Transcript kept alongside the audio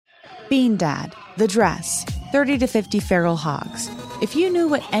Bean Dad, The Dress, 30 to 50 Feral Hogs. If you knew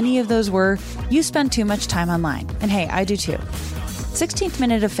what any of those were, you spend too much time online. And hey, I do too. 16th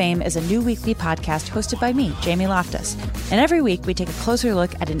Minute of Fame is a new weekly podcast hosted by me, Jamie Loftus. And every week we take a closer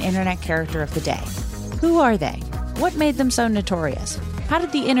look at an internet character of the day. Who are they? What made them so notorious? How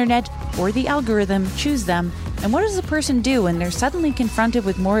did the internet or the algorithm choose them? And what does a person do when they're suddenly confronted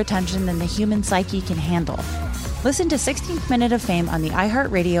with more attention than the human psyche can handle? Listen to 16th Minute of Fame on the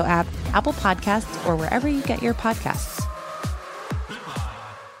iHeartRadio app, Apple Podcasts, or wherever you get your podcasts.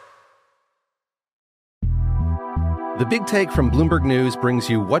 The Big Take from Bloomberg News brings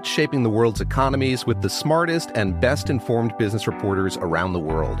you what's shaping the world's economies with the smartest and best-informed business reporters around the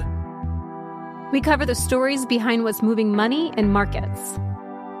world. We cover the stories behind what's moving money and markets,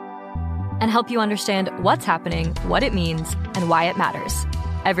 and help you understand what's happening, what it means, and why it matters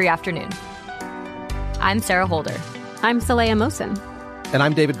every afternoon. I'm Sarah Holder. I'm Saleha Mohsin. And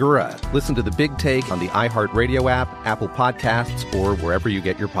I'm David Gura. Listen to The Big Take on the iHeartRadio app, Apple Podcasts, or wherever you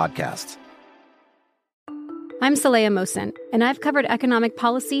get your podcasts. I'm Saleha Mohsin, and I've covered economic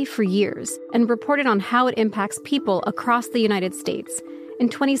policy for years and reported on how it impacts people across the United States. In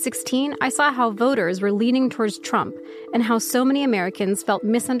 2016, I saw how voters were leaning towards Trump and how so many Americans felt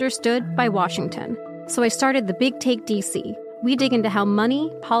misunderstood by Washington. So I started The Big Take DC. We dig into how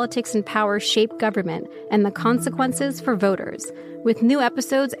money, politics, and power shape government and the consequences for voters. With new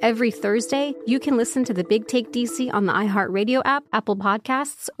episodes every Thursday, you can listen to The Big Take DC on the iHeartRadio app, Apple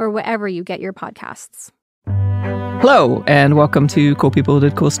Podcasts, or wherever you get your podcasts. Hello, and welcome to Cool People Who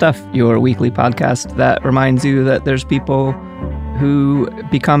Did Cool Stuff, your weekly podcast that reminds you that there's people who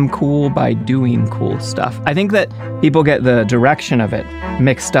become cool by doing cool stuff. I think that people get the direction of it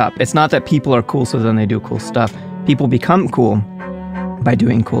mixed up. It's not that people are cool so then they do cool stuff. People become cool by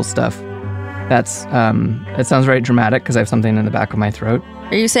doing cool stuff. That's, it sounds very dramatic because I have something in the back of my throat.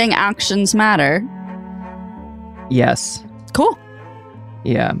 Are you saying actions matter? Yes. Cool.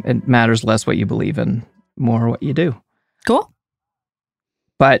 Yeah, it matters less what you believe and more what you do. Cool.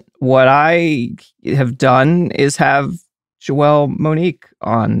 But what I have done is have Joelle Monique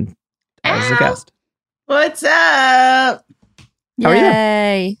on as a guest. What's up? How are you?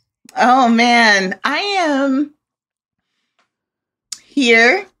 Yay. Oh, man. I am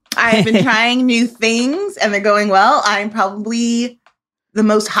here. I've been trying new things, and they're going well. I'm probably the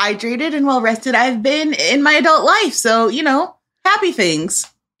most hydrated and well-rested I've been in my adult life. So, happy things.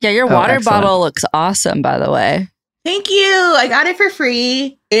 Yeah, your water bottle looks awesome, by the way. Thank you. I got it for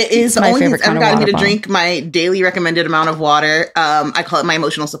free. It is the only thing that's ever gotten me to drink my daily recommended amount of water. I call it my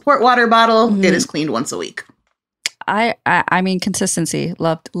emotional support water bottle. Mm-hmm. It is cleaned once a week. I mean, consistency.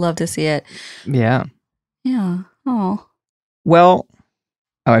 Love to see it. Yeah. Yeah. Oh. Well,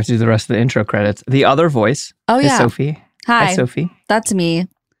 I have to do the rest of the intro credits. The other voice is Sophie. Hi, Sophie. That's me.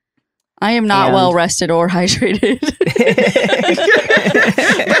 I am not well rested or hydrated.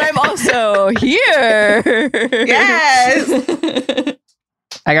 But I'm also here. Yes.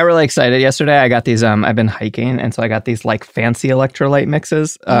 I got really excited yesterday. I got these, I've been hiking, and so I got these like fancy electrolyte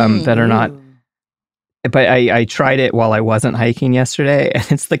mixes that are not, but I tried it while I wasn't hiking yesterday,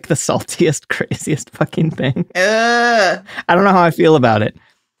 and it's like the saltiest, craziest fucking thing. I don't know how I feel about it.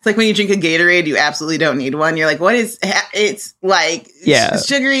 It's like when you drink a Gatorade, you absolutely don't need one. You're like, what is, it's like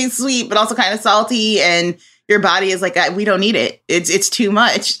sugary, sweet, but also kind of salty. And your body is like, we don't need it. It's too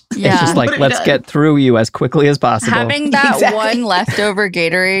much. Yeah. It's just like, let's get through you as quickly as possible. Having that one leftover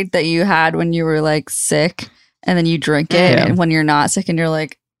Gatorade that you had when you were like sick, and then you drink it and when you're not sick and you're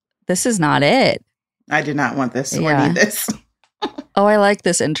like, this is not it. I did not want this or need this. Oh, I like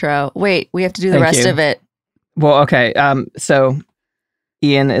this intro. Wait, we have to do the rest of it. Well, okay. So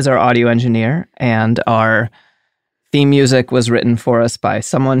Ian is our audio engineer, and our theme music was written for us by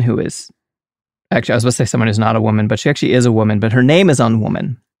someone who is, actually, I was going to say someone who's not a woman, but she actually is a woman, but her name is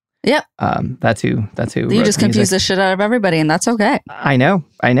Unwoman. Yep. That's who You just confuse the shit out of everybody, and that's okay. I know.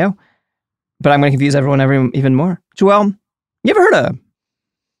 But I'm going to confuse everyone even more. Joelle, you ever heard of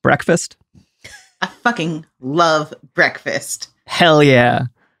breakfast? I fucking love breakfast. Hell yeah.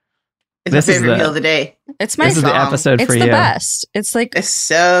 It's my favorite meal of the day. It's my This is the episode for you. It's the best. It's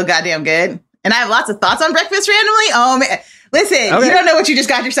so goddamn good. And I have lots of thoughts on breakfast randomly. Oh, man. Listen, you don't know what you just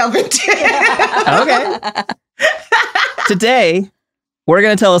got yourself into. Okay. Today, we're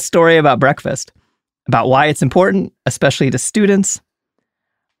going to tell a story about breakfast, about why it's important, especially to students.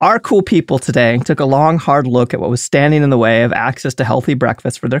 Our cool people today took a long, hard look at what was standing in the way of access to healthy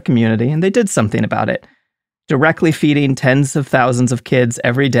breakfast for their community, and they did something about it. Directly feeding tens of thousands of kids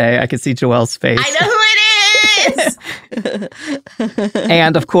every day. I could see Joelle's face. I know who it is!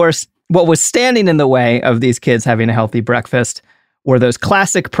 And of course, what was standing in the way of these kids having a healthy breakfast were those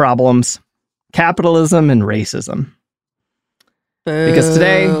classic problems, capitalism and racism. Boo. Because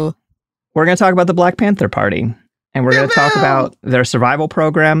today, we're going to talk about the Black Panther Party. And we're going to talk about their survival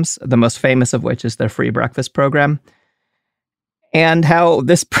programs, the most famous of which is their free breakfast program, and how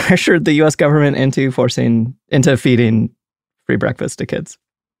this pressured the U.S. government into feeding free breakfast to kids.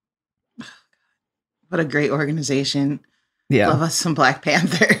 What a great organization. Yeah. Love us some Black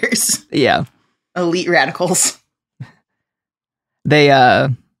Panthers. Yeah. Elite radicals. They, I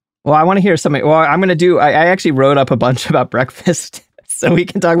want to hear something. Well, I'm going to I actually wrote up a bunch about breakfast so we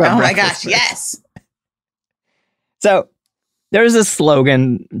can talk about breakfast. Oh my gosh, yes. So there's this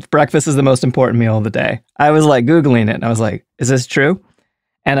slogan, breakfast is the most important meal of the day. I was like Googling it and I was like, is this true?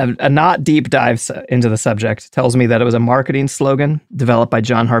 And a not deep dive into the subject tells me that it was a marketing slogan developed by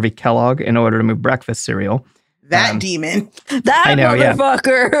John Harvey Kellogg in order to move breakfast cereal. That demon. That I know,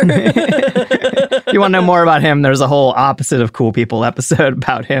 motherfucker. Yeah. You want to know more about him? There's a whole Opposite of Cool People episode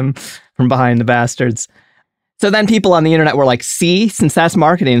about him from Behind the Bastards. So then people on the internet were like, see, since that's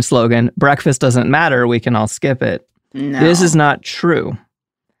marketing slogan, breakfast doesn't matter, we can all skip it. No. This is not true.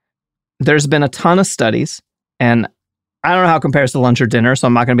 There's been a ton of studies, and I don't know how it compares to lunch or dinner, so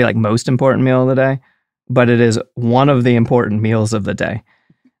I'm not going to be like most important meal of the day, but it is one of the important meals of the day.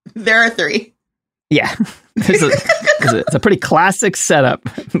 There are 3. Yeah. It's a pretty classic setup.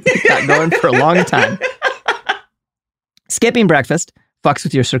 Got going for a long time. Skipping breakfast fucks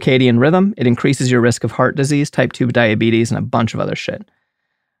with your circadian rhythm. It increases your risk of heart disease, type 2 diabetes, and a bunch of other shit.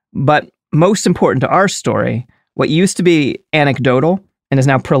 But most important to our story, what used to be anecdotal and is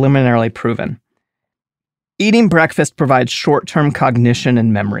now preliminarily proven. Eating breakfast provides short-term cognition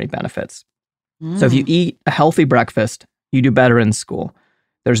and memory benefits. So if you eat a healthy breakfast, you do better in school.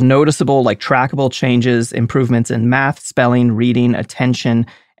 There's noticeable, trackable changes, improvements in math, spelling, reading, attention,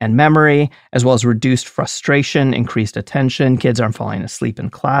 and memory, as well as reduced frustration, increased attention. Kids aren't falling asleep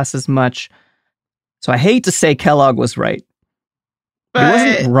in class as much. So I hate to say Kellogg was right. But he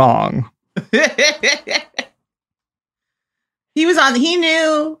wasn't wrong. He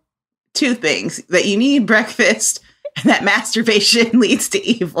knew 2 things, that you need breakfast and that masturbation leads to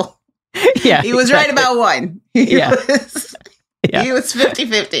evil. Yeah. He was right about one. He was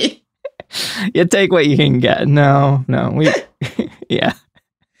 50-50. You take what you can get. No. Yeah.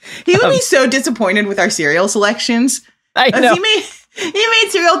 He would be so disappointed with our cereal selections. I know. He made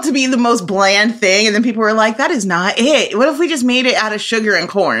cereal to be the most bland thing, and then people were like, that is not it. What if we just made it out of sugar and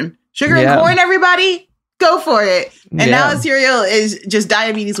corn? Sugar and corn, everybody? Go for it. And now cereal is just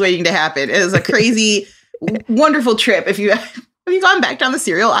diabetes waiting to happen. It is a crazy, wonderful trip. Have you gone back down the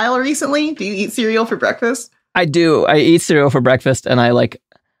cereal aisle recently? Do you eat cereal for breakfast? I do. I eat cereal for breakfast, and I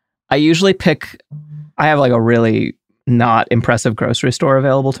usually I have a really not impressive grocery store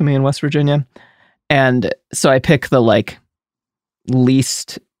available to me in West Virginia. And so I pick the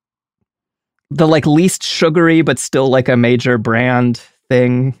least sugary, but still a major brand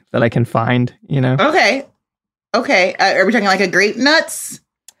thing that I can find, Okay. Are we talking a Grape Nuts?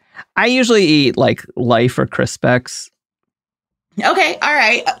 I usually eat Life or Crispex. Okay. All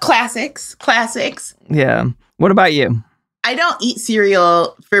right. Classics. Yeah. What about you? I don't eat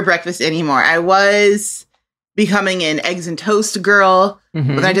cereal for breakfast anymore. I was becoming an eggs and toast girl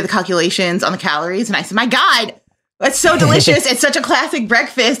when I did the calculations on the calories. And I said, my God, that's so delicious. It's such a classic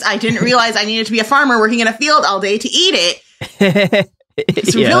breakfast. I didn't realize I needed to be a farmer working in a field all day to eat it.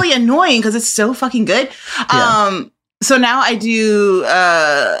 It's really annoying because it's so fucking good. Yeah. So now I do,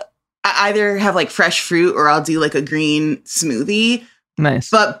 I either have fresh fruit or I'll do a green smoothie. Nice.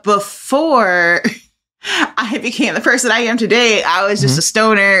 But before I became the person I am today, I was just a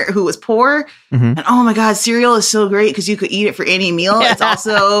stoner who was poor. And oh my God, cereal is so great because you could eat it for any meal. It's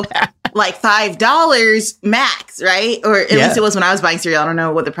also $5 max, right? Or at least it was when I was buying cereal. I don't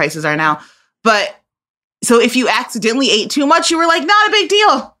know what the prices are now. But so if you accidentally ate too much, you were like, not a big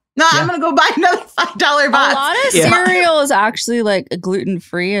deal. No, I'm going to go buy another $5 box. A lot of cereal is actually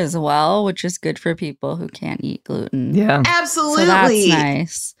gluten-free as well, which is good for people who can't eat gluten. Yeah. Absolutely. So that's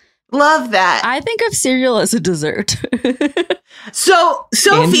nice. Love that. I think of cereal as a dessert. So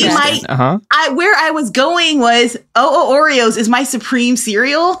Sophie, where I was going was Oreos is my supreme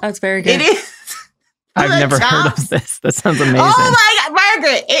cereal. That's very good. It is. I've never heard of this. That sounds amazing. Oh my God,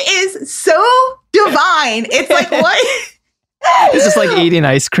 Margaret, it is so divine. It's what? It's just eating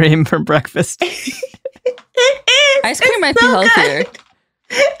ice cream for breakfast. It is. Ice cream might be healthier.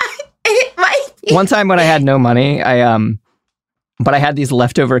 It might be. One time when I had no money, but I had these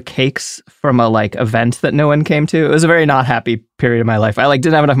leftover cakes from a event that no one came to. It was a very not happy period of my life. I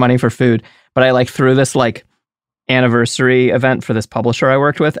didn't have enough money for food, but I threw this anniversary event for this publisher I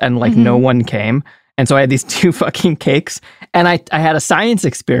worked with, and no one came. And so I had these 2 fucking cakes, and I had a science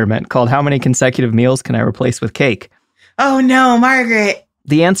experiment called how many consecutive meals can I replace with cake? Oh no, Margaret.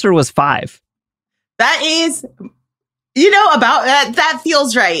 The answer was 5. That is, about that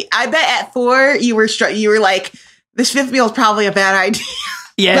feels right. I bet at 4 you were like, this 5th meal is probably a bad idea.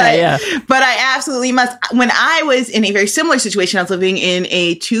 Yeah, But I absolutely must. When I was in a very similar situation, I was living in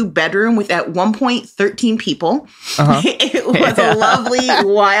a 2-bedroom with at one point 13 people. Uh-huh. It was a lovely,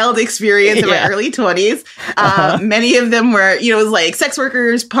 wild experience in my early 20s. Many of them were, it was like sex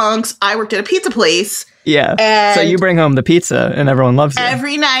workers, punks. I worked at a pizza place. Yeah. So you bring home the pizza and everyone loves it.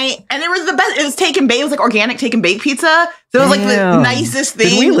 Every night. And it was the best. It was take and bake. It was like organic take and bake pizza. So it was like the nicest thing.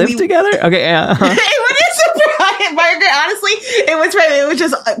 Did we live together? Okay, yeah. It was surprising, Margaret. Honestly, it was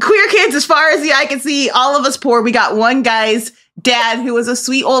just queer kids as far as the eye could see. All of us poor. We got one guy's dad who was a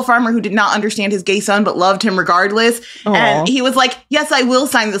sweet old farmer who did not understand his gay son but loved him regardless. Aww. And he was like, yes, I will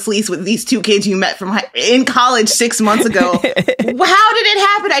sign this lease with these 2 kids you met in college 6 months ago. How did it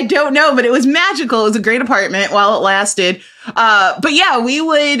happen? I don't know, but it was magical. It was a great apartment while it lasted. But yeah, we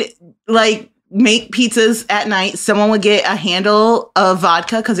would make pizzas at night. Someone would get a handle of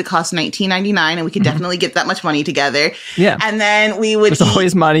vodka because it cost $19.99, and we could definitely get that much money together. Yeah. And then we would There's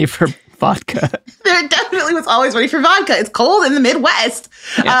always money for vodka. There definitely was always money for vodka. It's cold in the Midwest.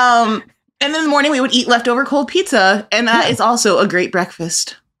 Yeah. And then in the morning we would eat leftover cold pizza, and that is also a great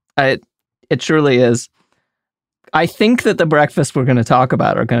breakfast. It truly is. I think that the breakfasts we're going to talk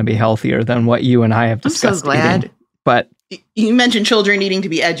about are going to be healthier than what you and I have discussed. I'm so glad. Eating. But you mentioned children needing to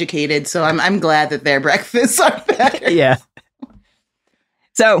be educated, so I'm glad that their breakfasts are better. Yeah.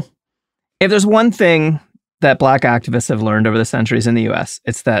 So, if there's one thing that Black activists have learned over the centuries in the U.S.,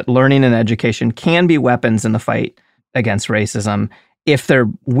 it's that learning and education can be weapons in the fight against racism if they're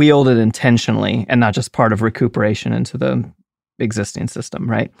wielded intentionally and not just part of recuperation into the existing system,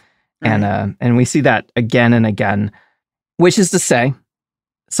 right? And we see that again and again, which is to say,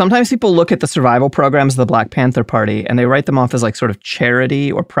 sometimes people look at the survival programs of the Black Panther Party and they write them off as like sort of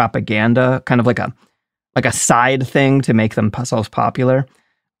charity or propaganda, kind of like a side thing to make themselves popular,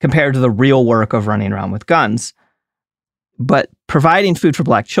 compared to the real work of running around with guns. But providing food for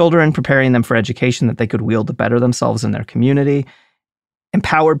Black children, preparing them for education that they could wield to better themselves in their community,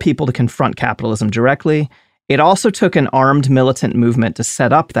 empowered people to confront capitalism directly. It also took an armed militant movement to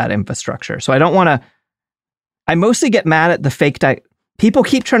set up that infrastructure. So I mostly get mad at the fake people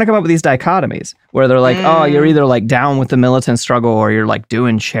keep trying to come up with these dichotomies where they're like, oh, you're either like down with the militant struggle or you're like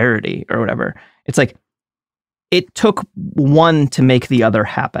doing charity or whatever. It's like, it took one to make the other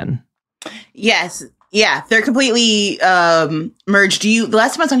happen. Yes. Yeah. They're completely merged. The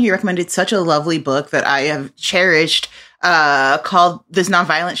last time I was on here, you recommended such a lovely book that I have cherished called This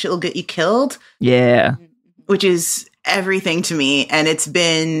Nonviolent Shit Will Get You Killed. Yeah. Which is everything to me. And it's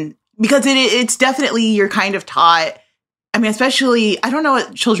been, because it's definitely, you're kind of taught, I mean, especially, I don't know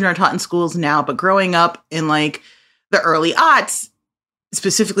what children are taught in schools now, but growing up in like the early aughts,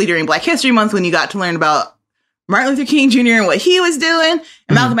 specifically during Black History Month, when you got to learn about Martin Luther King Jr. and what he was doing,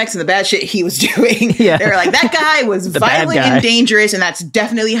 and Malcolm X and the bad shit he was doing. Yeah. They were like, that guy was violent and dangerous, and that's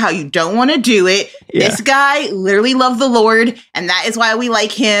definitely how you don't want to do it. Yeah. This guy literally loved the Lord, and that is why we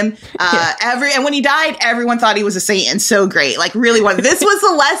like him. And when he died, everyone thought he was a saint, and so great. Like, really, this was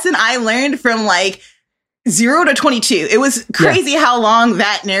the lesson I learned from like 0 to 22. It was crazy how long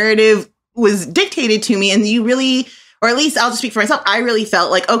that narrative was dictated to me, and you really, or at least I'll just speak for myself, I really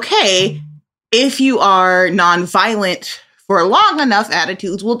felt like, okay, if you are nonviolent for long enough,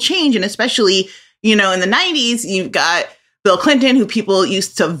 attitudes will change. And especially, in the 90s, you've got Bill Clinton, who people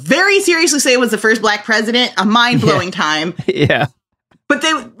used to very seriously say was the first Black president, a mind-blowing time. Yeah. But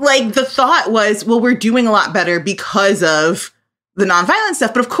the thought was, well, we're doing a lot better because of the nonviolent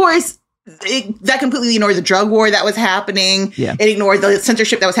stuff. But of course, that completely ignored the drug war that was happening. Yeah. It ignored the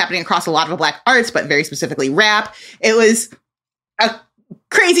censorship that was happening across a lot of Black arts, but very specifically rap. It was a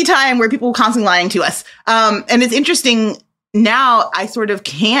crazy time where people were constantly lying to us. And it's interesting now, I sort of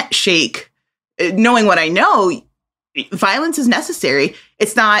can't shake knowing what I know. Violence is necessary.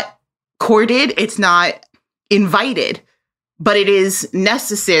 It's not courted. It's not invited, but it is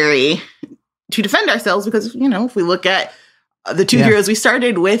necessary to defend ourselves because, if we look at the two heroes we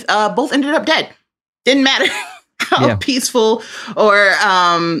started with, both ended up dead. Didn't matter how peaceful or,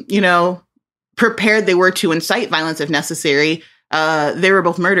 prepared they were to incite violence if necessary. They were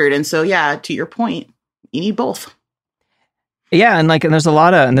both murdered. And so, to your point, you need both. Yeah. And there's a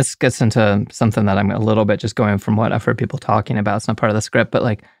lot of, and this gets into something that I'm a little bit just going from what I've heard people talking about. It's not part of the script,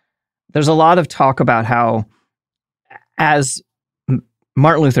 but there's a lot of talk about how as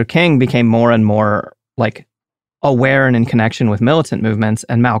Martin Luther King became more and more aware and in connection with militant movements.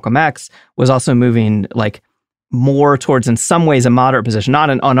 And Malcolm X was also moving like more towards, in some ways, a moderate position, not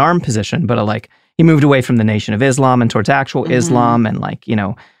an unarmed position, but he moved away from the Nation of Islam and towards actual Islam, and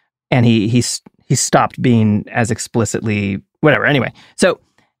and he stopped being as explicitly whatever. Anyway, so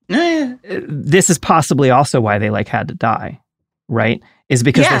this is possibly also why they had to die, right? Is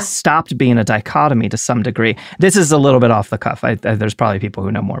because they stopped being a dichotomy to some degree. This is a little bit off the cuff. There's probably people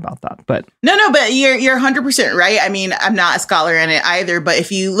who know more about that, but but you're 100% right. I mean, I'm not a scholar in it either, but if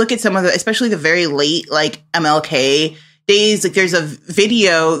you look at some of the, especially the very late MLK days, there's a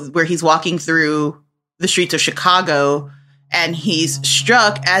video where he's walking through the streets of Chicago, and he's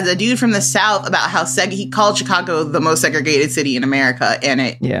struck as a dude from the South about how he called Chicago the most segregated city in America, and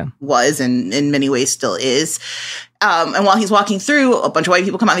it was, and in many ways still is. And while he's walking through, a bunch of white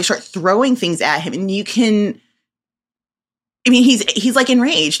people come out, they start throwing things at him, and he's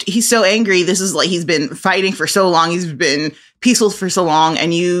enraged. He's so angry. This is he's been fighting for so long. He's been peaceful for so long,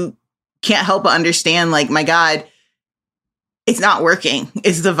 and you can't help but understand, my God, it's not working.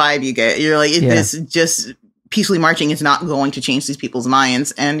 It's the vibe you get. You're this just peacefully marching is not going to change these people's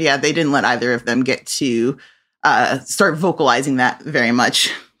minds. And they didn't let either of them get to start vocalizing that very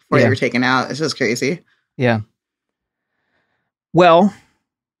much before they were taken out. It's just crazy. Yeah. Well,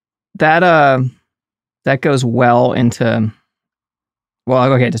 that goes well into,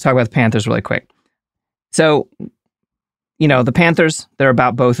 to talk about the Panthers really quick. So, the Panthers, they're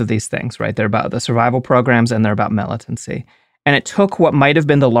about both of these things, right? They're about the survival programs and they're about militancy. And it took what might have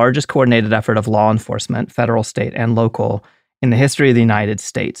been the largest coordinated effort of law enforcement, federal, state, and local, in the history of the United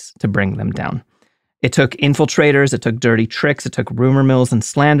States to bring them down. It took infiltrators, it took dirty tricks, it took rumor mills and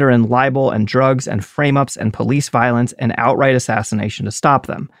slander and libel and drugs and frame-ups and police violence and outright assassination to stop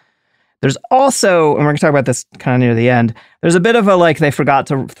them. There's also, and we're going to talk about this kind of near the end, there's a bit of a they forgot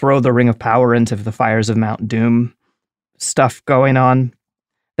to throw the ring of power into the fires of Mount Doom stuff going on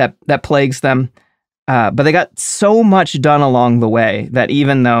that plagues them. But they got so much done along the way that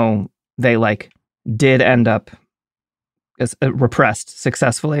even though they did end up repressed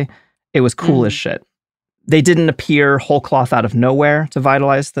successfully, it was cool as shit. They didn't appear whole cloth out of nowhere to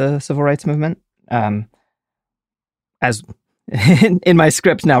vitalize the civil rights movement. As in my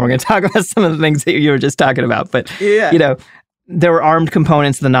script now, we're going to talk about some of the things that you were just talking about. But, there were armed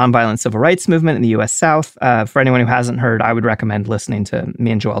components of the nonviolent civil rights movement in the U.S. South. For anyone who hasn't heard, I would recommend listening to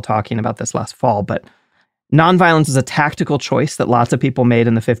me and Joel talking about this last fall. But nonviolence was a tactical choice that lots of people made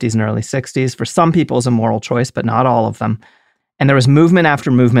in the 50s and early 60s. For some people, it's a moral choice, but not all of them. And there was movement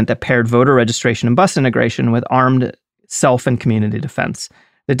after movement that paired voter registration and bus integration with armed self and community defense.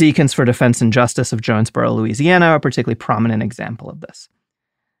 The Deacons for Defense and Justice of Jonesboro, Louisiana, are a particularly prominent example of this.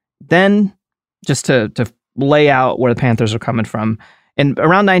 Then, just to lay out where the Panthers are coming from, in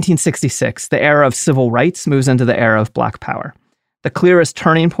around 1966, the era of civil rights moves into the era of Black Power. The clearest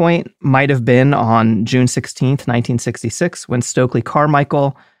turning point might have been on June 16th, 1966, when Stokely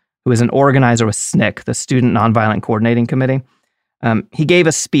Carmichael, who is an organizer with SNCC, the Student Nonviolent Coordinating Committee, he gave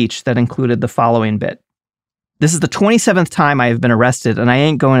a speech that included the following bit. "This is the 27th time I have been arrested, and I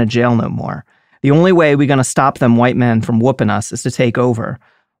ain't going to jail no more. The only way we gonna stop them white men from whooping us is to take over.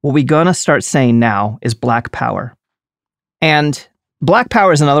 What we gonna start saying now is Black Power." And Black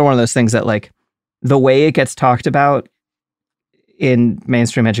Power is another one of those things that, the way it gets talked about in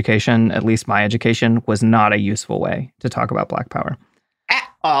mainstream education, at least my education, was not a useful way to talk about Black Power. At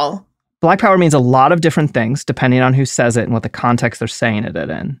all. Black Power means a lot of different things, depending on who says it and what the context they're saying it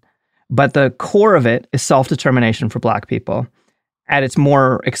in. But the core of it is self-determination for Black people. At its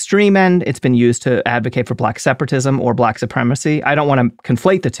more extreme end, it's been used to advocate for Black separatism or Black supremacy. I don't want to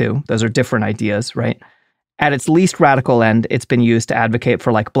conflate the two. Those are different ideas, right? At its least radical end, it's been used to advocate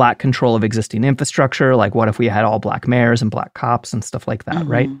for Black control of existing infrastructure. What if we had all Black mayors and Black cops and stuff like that,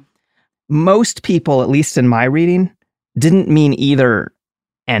 right? Most people, at least in my reading, didn't mean either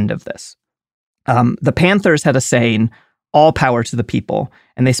end of this. The Panthers had a saying, "all power to the people,"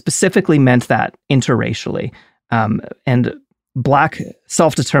 and they specifically meant that interracially. And Black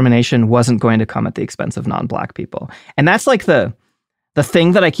self-determination wasn't going to come at the expense of non-Black people. And that's the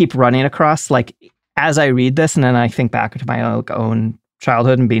thing that I keep running across, as I read this, and then I think back to my own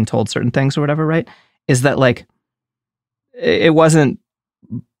childhood and being told certain things or whatever, right? Is that it wasn't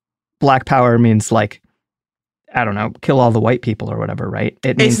Black Power means I don't know, kill all the white people or whatever, right?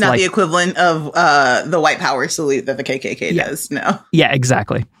 It's not the equivalent of the white power salute that the KKK does, no. Yeah,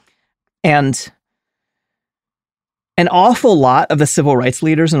 exactly. And an awful lot of the civil rights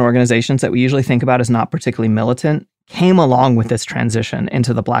leaders and organizations that we usually think about as not particularly militant came along with this transition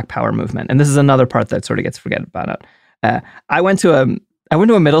into the Black Power movement. And this is another part that sort of gets forgotten about. I went to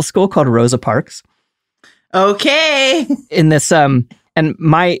a middle school called Rosa Parks. Okay. In this, and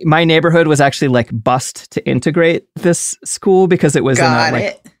my neighborhood was actually like bused to integrate this school because it was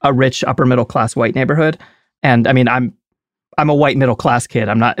in a rich upper middle class white neighborhood. And I mean, I'm a white middle class kid.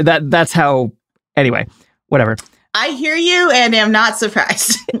 I'm not that's how. Anyway, whatever. I hear you and am not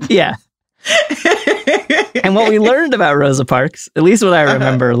surprised. Yeah. And what we learned about Rosa Parks, at least what I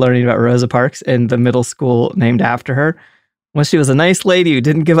remember learning about Rosa Parks in the middle school named after her, was she was a nice lady who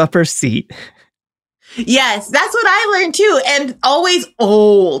didn't give up her seat. Yes, that's what I learned too. And always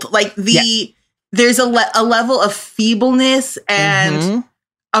old. Like there's a level of feebleness and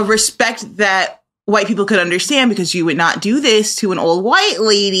a respect that white people could understand, because you would not do this to an old white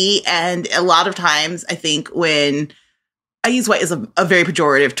lady. And a lot of times, I think when I use white as a very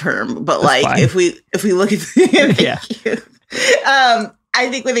pejorative term, but that's like fine. if we look at I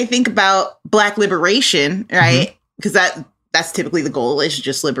think when they think about Black liberation, right? Because that's typically the goal, is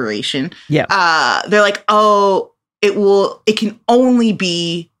just liberation. Yeah. They're like, oh, it can only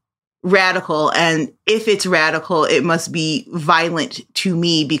be radical, and if it's radical, it must be violent to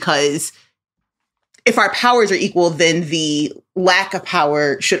me, because if our powers are equal, then the lack of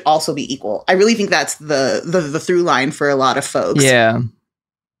power should also be equal. I really think that's the through line for a lot of folks. Yeah.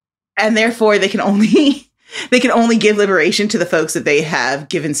 And therefore they can only give liberation to the folks that they have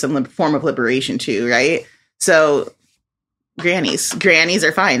given some form of liberation to, right? So grannies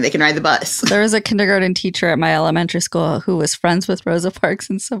are fine. They can ride the bus. There was a kindergarten teacher at my elementary school who was friends with Rosa Parks,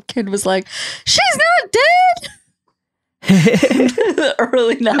 and some kid was like, "She's not dead." The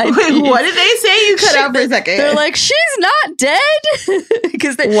early 90s. Wait, what did they say? You cut out for a second. They're like, "She's not dead,"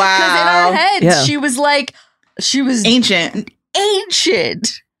 because in our heads she was ancient.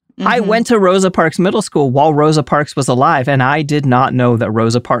 I went to Rosa Parks Middle School while Rosa Parks was alive, and I did not know that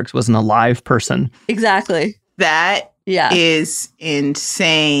Rosa Parks was an alive person. Exactly. That is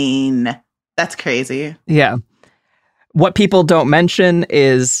insane. That's crazy. Yeah. What people don't mention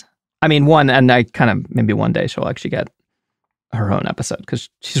is, I mean, one, and I kind of, maybe one day she'll actually get her own episode, because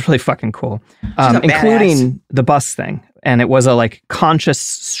she's really fucking cool, including the bus thing. And it was a like conscious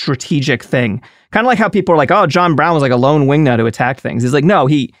strategic thing. Kind of like how people are like, oh, John Brown was like a lone wingnut who attacked things. He's like, no,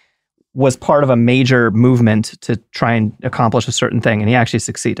 he was part of a major movement to try and accomplish a certain thing, and he actually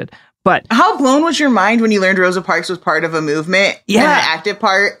succeeded. But how blown was your mind when you learned Rosa Parks was part of a movement, and an active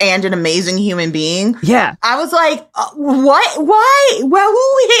part, and an amazing human being? Yeah. I was like, what? Why? Well,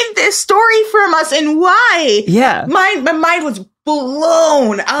 who hid this story from us, and why? Yeah. My mind was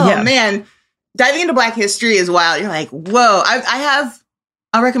blown. Oh, man. Diving into Black history is wild. You're like, whoa.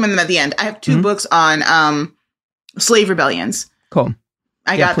 I'll recommend them at the end. I have 2 books on slave rebellions. Cool.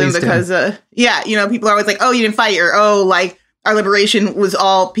 I got them because, people are always like, oh, you didn't fight, or, oh, like, our liberation was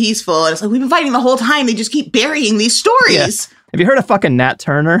all peaceful. And it's like, we've been fighting the whole time. They just keep burying these stories. Yeah. Have you heard of fucking Nat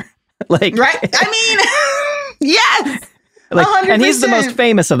Turner? Like, right? I mean, yes. Like, 100%. And he's the most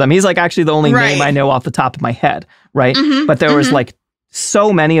famous of them. He's like actually the only name I know off the top of my head. Right. But there was like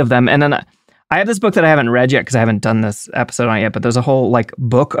so many of them. And then I have this book that I haven't read yet because I haven't done this episode on it yet. But there's a whole like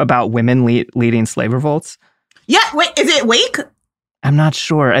book about women leading slave revolts. Yeah. Wait, is it Wake? I'm not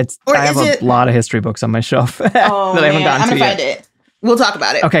sure. I have a lot of histoy books on my shelf that I haven't gotten to yet. I'm going to find it. We'll talk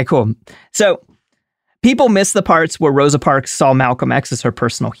about it. Okay, cool. So people miss the parts where Rosa Parks saw Malcolm X as her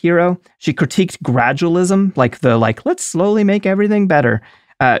personal hero. She critiqued gradualism, let's slowly make everything better.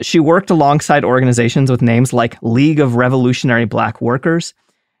 She worked alongside organizations with names like League of Revolutionary Black Workers,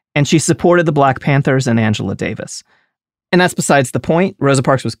 and she supported the Black Panthers and Angela Davis. And that's besides the point. Rosa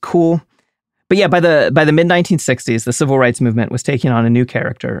Parks was cool. But yeah, by the mid-1960s, the civil rights movement was taking on a new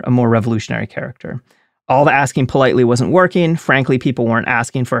character, a more revolutionary character. All the asking politely wasn't working. Frankly, people weren't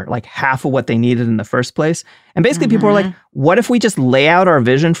asking for like half of what they needed in the first place. And basically people were like, what if we just lay out our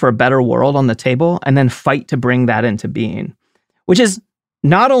vision for a better world on the table and then fight to bring that into being? Which is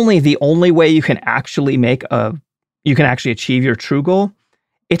not only the only way you can actually achieve your true goal,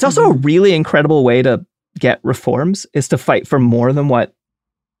 it's also a really incredible way to get reforms, is to fight for more than what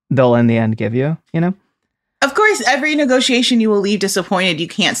they'll in the end give you, you know? Of course, every negotiation you will leave disappointed. You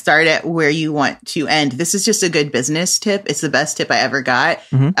can't start at where you want to end. This is just a good business tip. It's the best tip I ever got.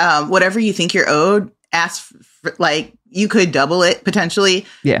 Whatever you think you're owed, ask for, like, you could double it potentially,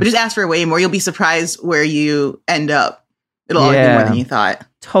 but just ask for way more. You'll be surprised where you end up. It'll always be more than you thought.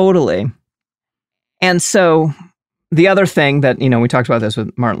 Totally. And so the other thing that, we talked about this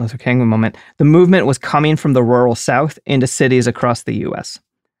with Martin Luther King a moment, the movement was coming from the rural South into cities across the U.S.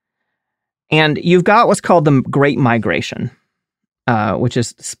 And you've got what's called the Great Migration, which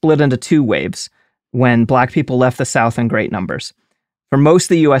is split into 2 waves when Black people left the South in great numbers. For most of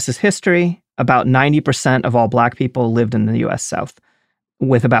the U.S.'s history, about 90% of all Black people lived in the U.S. South,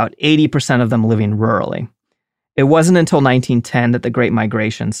 with about 80% of them living rurally. It wasn't until 1910 that the Great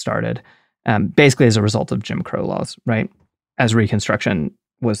Migration started, basically as a result of Jim Crow laws, right? As Reconstruction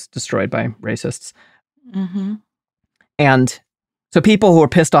was destroyed by racists. Mm-hmm. And so people who were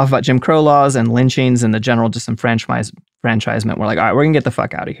pissed off about Jim Crow laws and lynchings and the general disenfranchisement were like, all right, we're going to get the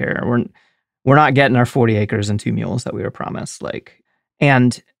fuck out of here. We're not getting our 40 acres and 2 mules that we were promised.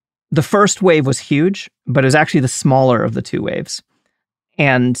 And the first wave was huge, but it was actually the smaller of the 2 waves.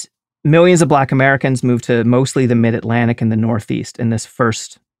 And millions of Black Americans moved to mostly the mid-Atlantic and the Northeast in this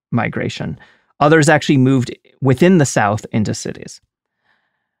first migration. Others actually moved within the South into cities.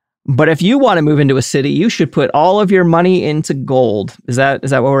 But if you want to move into a city, you should put all of your money into gold. Is that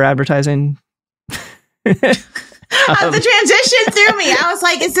what we're advertising? The transition threw me. I was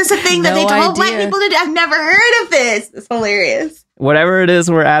like, is this a thing that they told Black people to do? I've never heard of this. It's hilarious. Whatever it is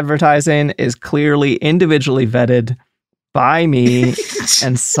we're advertising is clearly individually vetted by me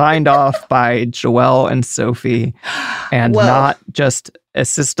and signed off by Joelle and Sophie, and not just a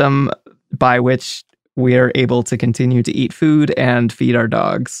system by which we are able to continue to eat food and feed our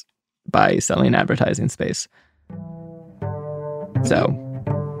dogs by selling advertising space. So,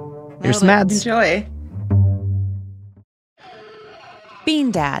 here's some ads. Enjoy.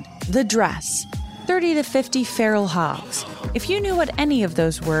 Bean Dad, The Dress, 30 to 50 feral hogs. If you knew what any of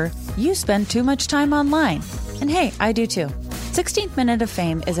those were, you spend too much time online. And hey, I do too. 16th Minute of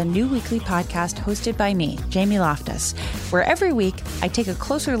Fame is a new weekly podcast hosted by me, Jamie Loftus, where every week I take a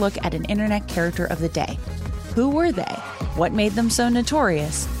closer look at an internet character of the day. Who were they? What made them so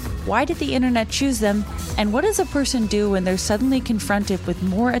notorious? Why did the internet choose them? And what does a person do when they're suddenly confronted with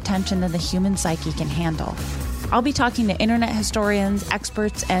more attention than the human psyche can handle? I'll be talking to internet historians,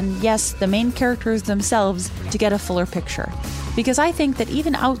 experts, and yes, the main characters themselves to get a fuller picture. Because I think that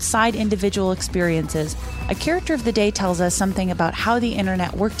even outside individual experiences, a character of the day tells us something about how the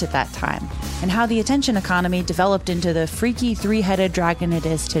internet worked at that time, and how the attention economy developed into the freaky 3-headed dragon it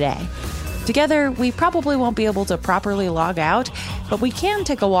is today. Together, we probably won't be able to properly log out, but we can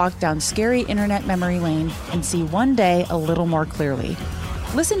take a walk down scary internet memory lane and see one day a little more clearly.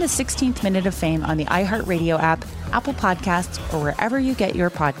 Listen to 16th Minute of Fame on the iHeartRadio app, Apple Podcasts, or wherever you get your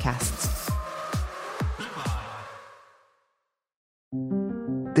podcasts.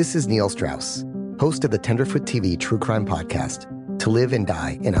 This is Neil Strauss, host of the Tenderfoot TV True Crime Podcast, To Live and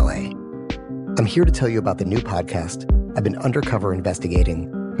Die in LA. I'm here to tell you about the new podcast I've been undercover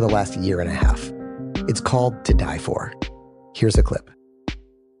investigating for the last 1.5 years. It's called To Die For. Here's a clip.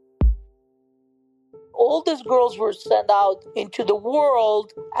 All these girls were sent out into the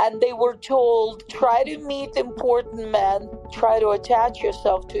world and they were told, try to meet important men, try to attach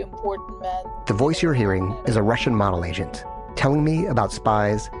yourself to important men. The voice you're hearing is a Russian model agent telling me about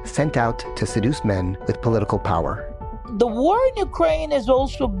spies sent out to seduce men with political power. The war in Ukraine is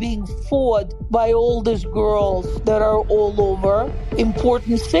also being fought by all these girls that are all over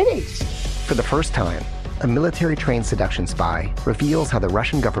important cities. For the first time, a military-trained seduction spy reveals how the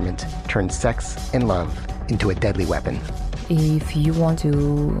Russian government turned sex and love into a deadly weapon. If you want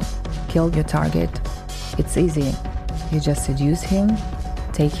to kill your target, it's easy. You just seduce him,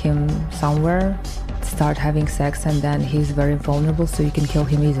 take him somewhere, start having sex, and then he's very vulnerable, so you can kill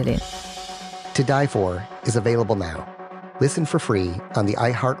him easily. To Die For is available now. Listen for free on the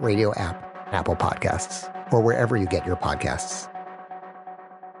iHeartRadio app, Apple Podcasts, or wherever you get your podcasts.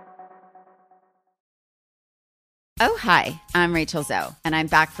 Oh, hi, I'm Rachel Zoe, and I'm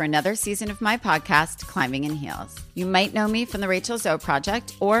back for another season of my podcast, Climbing in Heels. You might know me from the Rachel Zoe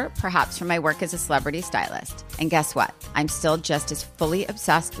Project, or perhaps from my work as a celebrity stylist. And guess what? I'm still just as fully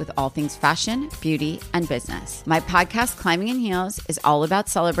obsessed with all things fashion, beauty, and business. My podcast, Climbing in Heels, is all about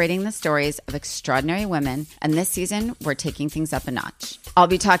celebrating the stories of extraordinary women, and this season, we're taking things up a notch. I'll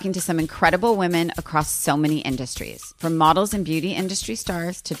be talking to some incredible women across so many industries, from models and beauty industry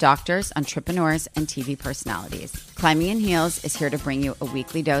stars to doctors, entrepreneurs, and TV personalities. Climbing in Heels is here to bring you a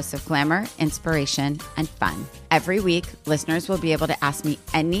weekly dose of glamour, inspiration, and fun. Every week, listeners will be able to ask me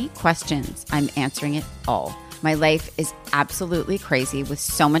any questions. I'm answering it all. My life is absolutely crazy with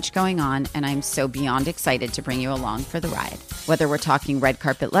so much going on, and I'm so beyond excited to bring you along for the ride. Whether we're talking red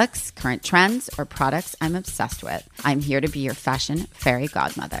carpet looks, current trends, or products I'm obsessed with, I'm here to be your fashion fairy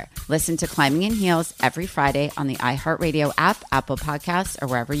godmother. Listen to Climbing in Heels every Friday on the iHeartRadio app, Apple Podcasts, or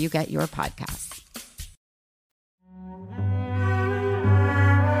wherever you get your podcasts.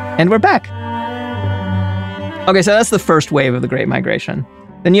 And we're back. Okay, so that's the first wave of the Great Migration.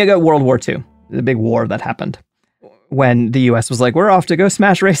 Then you got World War II, the big war that happened when the U.S. was like, we're off to go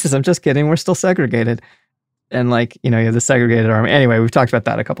smash racism. Just kidding, we're still segregated. And like, you have the segregated army. Anyway, we've talked about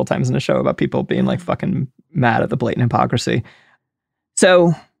that a couple times in the show about people being like fucking mad at the blatant hypocrisy.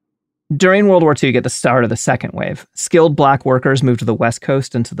 So During World War II, you get the start of the second wave. Skilled Black workers moved to the West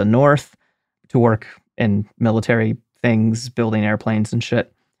Coast and to the North to work in military things, building airplanes and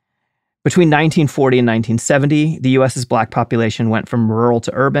shit. Between 1940 and 1970, the U.S.'s Black population went from rural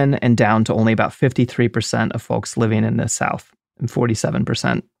to urban and down to only about 53% of folks living in the South, and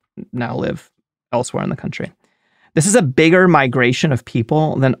 47% now live elsewhere in the country. This is a bigger migration of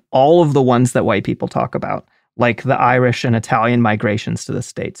people than all of the ones that white people talk about, like the Irish and Italian migrations to the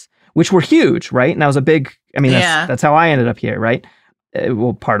States, which were huge, right? And that was a big, that's how I ended up here, right?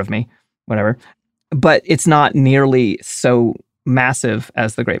 Well, part of me, whatever. But it's not nearly so massive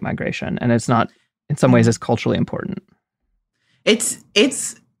as the Great Migration. And it's not, in some ways, as culturally important. It's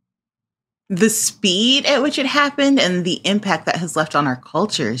the speed at which it happened and the impact that has left on our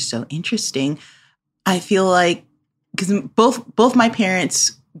culture is so interesting. I feel like, because both my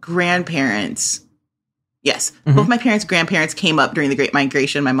parents' grandparents, both my parents' grandparents came up during the Great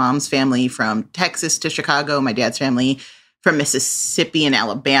Migration. My mom's family from Texas to Chicago, my dad's family from Mississippi and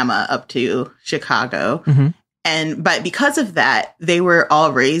Alabama up to Chicago. But because of that, they were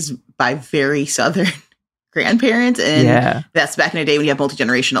all raised by very Southern grandparents. And that's back in the day when you have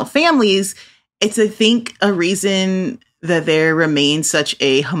multi-generational families. It's, I think, a reason that there remains such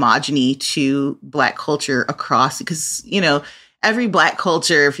a homogeny to Black culture across, because, you know, every Black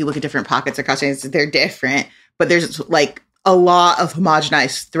culture, if you look at different pockets across, they're different, but there's like a lot of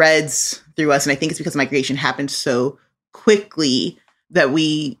homogenized threads through us. And I think it's because migration happened so quickly that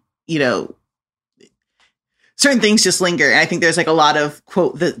we, you know, certain things just linger. And I think there's like a lot of,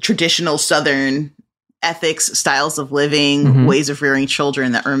 quote, the traditional Southern ethics, styles of living, ways of rearing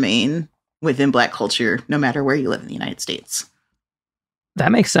children that remain within Black culture, no matter where you live in the United States.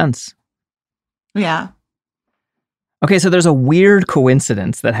 That makes sense. Yeah. Okay, so there's a weird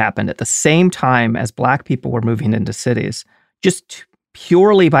coincidence that happened at the same time as Black people were moving into cities. Just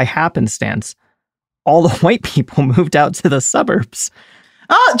purely by happenstance, all the white people moved out to the suburbs.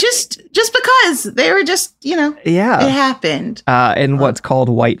 Oh, just because they were just, you know, it happened. In what's called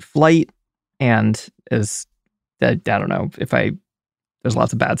white flight, and I don't know there's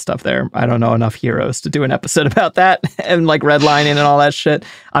lots of bad stuff there. I don't know enough heroes to do an episode about that and like redlining and all that shit.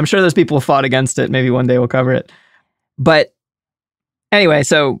 I'm sure there's people who fought against it. Maybe one day we'll cover it. But anyway,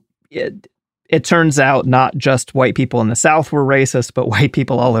 so it turns out not just white people in the South were racist, but white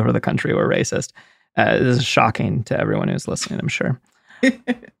people all over the country were racist. This is shocking to everyone who's listening, I'm sure.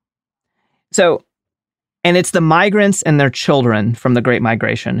 So, and it's the migrants and their children from the Great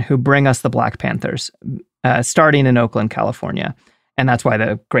Migration who bring us the Black Panthers, starting in Oakland, California. And that's why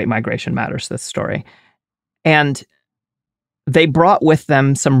the Great Migration matters, this story. And they brought with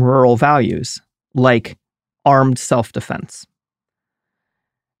them some rural values, like armed self-defense.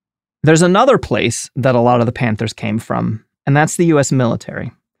 There's another place that a lot of the Panthers came from, and that's the U.S.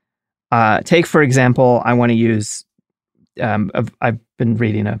 military. Take, for example, I want to use, I've been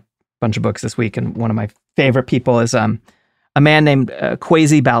reading a bunch of books this week, and one of my favorite people is a man named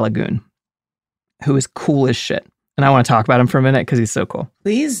Kwesi Balagoon, who is cool as shit. And I want to talk about him for a minute because he's so cool.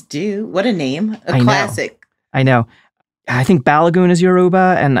 Please do. What a name. A classic. I know. I think Balagoon is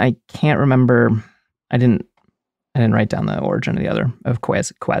Yoruba, and I can't remember. I didn't write down the origin of the other, of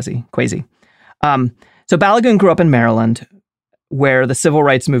Kwesi. So Balagoon grew up in Maryland, where the civil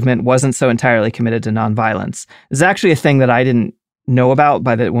rights movement wasn't so entirely committed to nonviolence. It's actually a thing that I didn't know about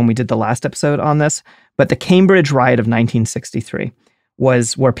when we did the last episode on this, but the Cambridge riot of 1963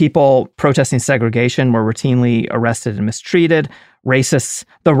 was where people protesting segregation were routinely arrested and mistreated. Racists,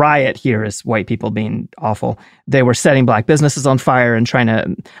 the riot here is white people being awful. They were setting Black businesses on fire and trying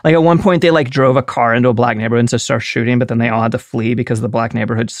to, like at one point they like drove a car into a Black neighborhood and just started shooting, but then they all had to flee because the Black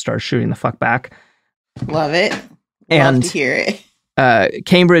neighborhood started shooting the fuck back. Love it. And love to hear it.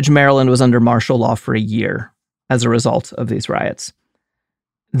 Cambridge, Maryland was under martial law for a year as a result of these riots.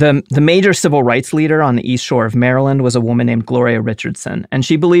 The major civil rights leader on the East Shore of Maryland was a woman named Gloria Richardson, and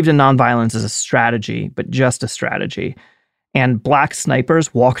she believed in nonviolence as a strategy, but just a strategy. And Black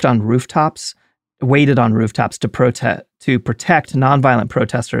snipers waited on rooftops to protect nonviolent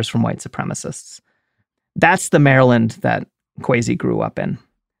protesters from white supremacists. That's the Maryland that Kwesi grew up in.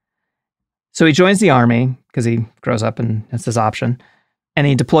 So he joins the army because he grows up and it's his option, and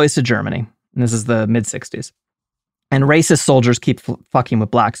he deploys to Germany. And this is the mid-60s. And racist soldiers keep fucking with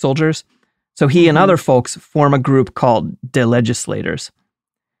Black soldiers. So he and other folks form a group called De Legislators.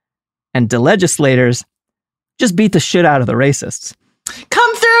 And De Legislators just beat the shit out of the racists.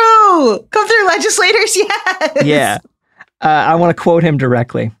 Come through, legislators, yes! Yeah. I want to quote him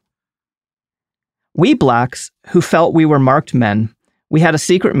directly. "We Blacks, who felt we were marked men, we had a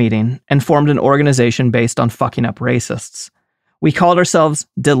secret meeting and formed an organization based on fucking up racists. We called ourselves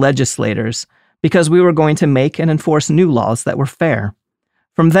de-legislators because we were going to make and enforce new laws that were fair.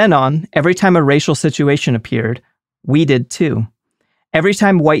 From then on, every time a racial situation appeared, we did too. Every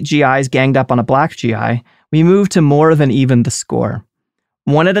time white GIs ganged up on a black GI, we moved to more than even the score.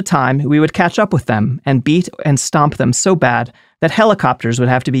 One at a time, we would catch up with them and beat and stomp them so bad that helicopters would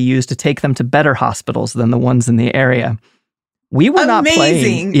have to be used to take them to better hospitals than the ones in the area. We were not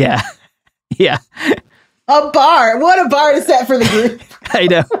playing. Yeah. Yeah. A bar. What a bar to set for the group. I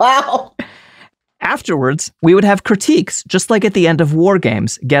know. Wow. Afterwards, we would have critiques, just like at the end of war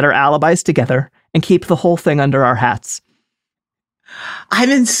games, get our alibis together, and keep the whole thing under our hats. I'm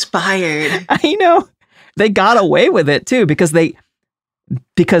inspired. I know. They got away with it, too, because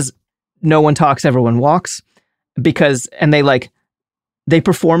no one talks, everyone walks. And they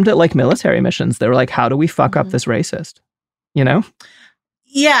performed it like military missions. They were like, how do we fuck up this racist? You know?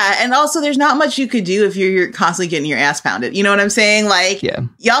 Yeah, and also there's not much you could do if you're constantly getting your ass pounded. You know what I'm saying? Like,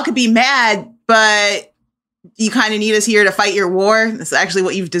 y'all could be mad, but you kind of need us here to fight your war. That's actually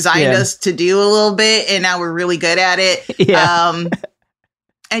what you've designed us to do a little bit, and now we're really good at it. Yeah.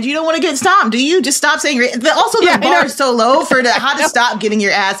 And you don't want to get stomped, do you? Just stop saying. Also, the bar is so low for how to stop getting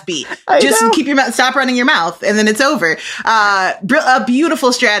your ass beat. Just keep your mouth, stop running your mouth, and then it's over. A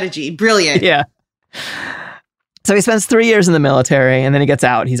beautiful strategy, brilliant. Yeah. So he spends 3 years in the military, and then he gets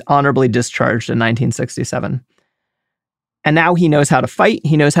out. He's honorably discharged in 1967. And now he knows how to fight,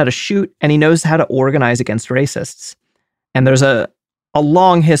 he knows how to shoot, and he knows how to organize against racists. And there's a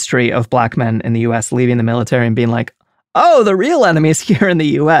long history of black men in the U.S. leaving the military and being like, oh, the real enemy is here in the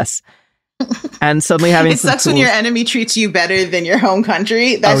U.S. And suddenly having it sucks when your enemy treats you better than your home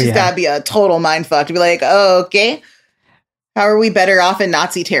country. That's just gotta be a total mindfuck to be like, oh, okay. How are we better off in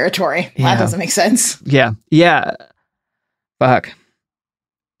Nazi territory? Yeah. That doesn't make sense. Yeah. Yeah. Fuck.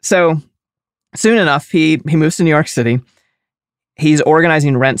 So soon enough, he moves to New York City. He's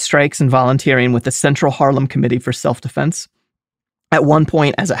organizing rent strikes and volunteering with the Central Harlem Committee for Self-Defense. At one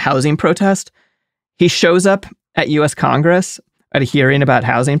point, as a housing protest, he shows up at U.S. Congress at a hearing about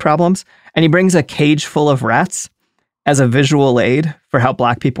housing problems, and he brings a cage full of rats as a visual aid for how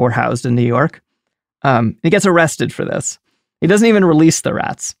black people were housed in New York. He gets arrested for this. He doesn't even release the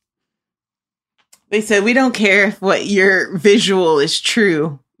rats. They said, we don't care if what your visual is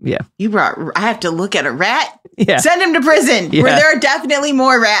true. Yeah. I have to look at a rat? Yeah. Send him to prison where there are definitely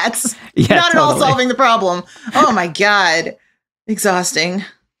more rats. Yeah, not at all solving the problem. Oh my God. Exhausting.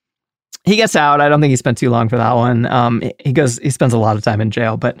 He gets out. I don't think he spent too long for that one. He spends a lot of time in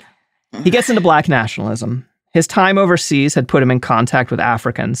jail, but he gets into black nationalism. His time overseas had put him in contact with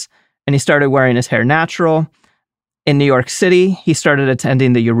Africans, and he started wearing his hair natural. In New York City, he started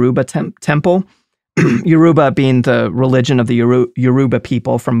attending the Yoruba temple, Yoruba being the religion of the Yoruba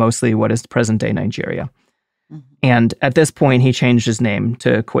people from mostly what is present-day Nigeria. Mm-hmm. And at this point, he changed his name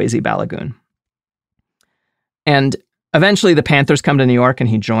to Kwesi Balagoon. And eventually, the Panthers come to New York, and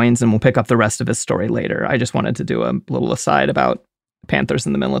he joins, and we'll pick up the rest of his story later. I just wanted to do a little aside about Panthers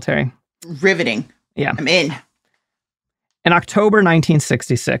in the military. Riveting. Yeah. I'm in. In October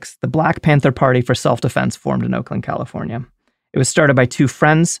 1966, the Black Panther Party for Self-Defense formed in Oakland, California. It was started by two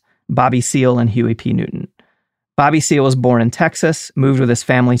friends, Bobby Seale and Huey P. Newton. Bobby Seale was born in Texas, moved with his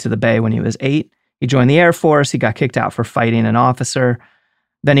family to the Bay when he was 8. He joined the Air Force. He got kicked out for fighting an officer.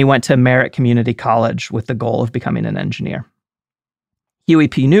 Then he went to Merritt Community College with the goal of becoming an engineer. Huey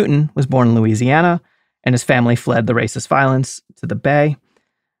P. Newton was born in Louisiana, and his family fled the racist violence to the Bay.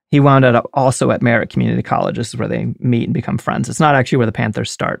 He wound up also at Merritt Community College. This is where they meet and become friends. It's not actually where the Panthers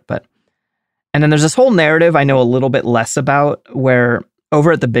start, but... And then there's this whole narrative I know a little bit less about, where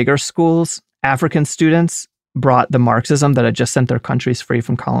over at the bigger schools, African students brought the Marxism that had just sent their countries free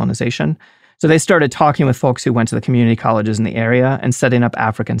from colonization. So they started talking with folks who went to the community colleges in the area and setting up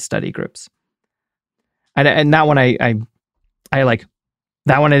African study groups. And that one I like.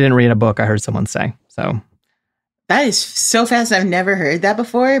 That one I didn't read in a book. I heard someone say. So that is so fast. I've never heard that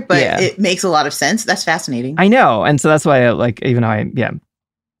before, but it makes a lot of sense. That's fascinating. I know. And so that's why even though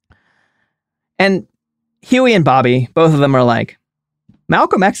And Huey and Bobby, both of them are like,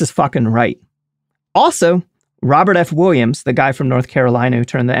 Malcolm X is fucking right. Also, Robert F. Williams, the guy from North Carolina who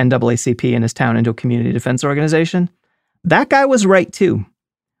turned the NAACP in his town into a community defense organization, that guy was right too.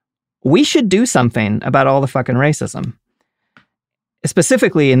 We should do something about all the fucking racism.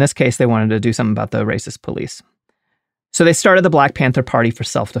 Specifically, in this case, they wanted to do something about the racist police. So they started the Black Panther Party for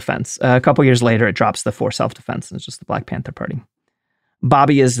Self-Defense. A couple years later, it drops the for self-defense, and it's just the Black Panther Party.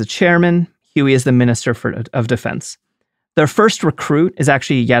 Bobby is the chairman. Huey is the minister of defense. Their first recruit is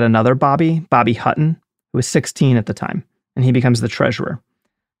actually yet another Bobby Hutton, who was 16 at the time, and he becomes the treasurer.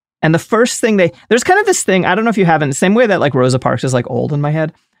 And the first thing there's kind of this thing, I don't know if you have, in the same way that like Rosa Parks is like old in my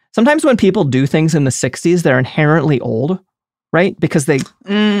head. Sometimes when people do things in the 60s, they're inherently old, right? Because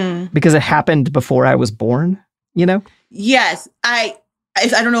because it happened before I was born, you know? Yes. I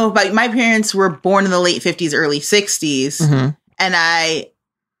don't know about, my parents were born in the late 50s, early 60s. And I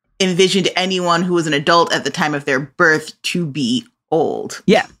envisioned anyone who was an adult at the time of their birth to be old.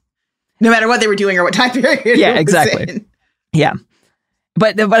 Yeah. No matter what they were doing or what time period. Yeah, exactly. Yeah.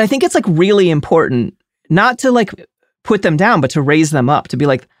 But I think it's like really important not to like put them down, but to raise them up, to be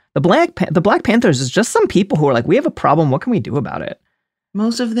like, the Black Panthers is just some people who are like, we have a problem. What can we do about it?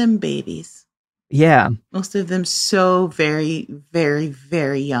 Most of them babies. Yeah. Most of them so very, very,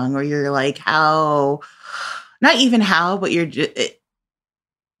 very young, or you're like, how, not even how, but you're just,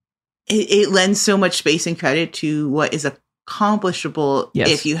 it lends so much space and credit to what is accomplishable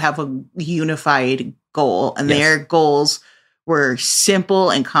if you have a unified goal, and their goals were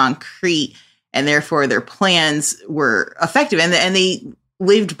simple and concrete, and therefore their plans were effective, and they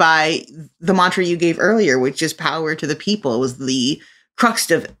lived by the mantra you gave earlier, which is power to the people. It was the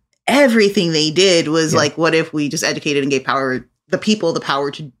crux of everything they did, was like, what if we just educated and gave the people the power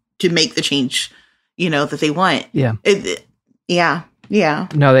to make the change, that they want. Yeah.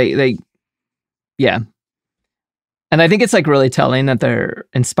 No, they and I think it's like really telling that they're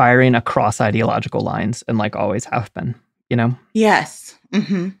inspiring across ideological lines, and like always have been, Yes.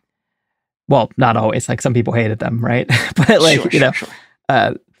 Mm-hmm. Well, not always. Like some people hated them, right? But like, sure.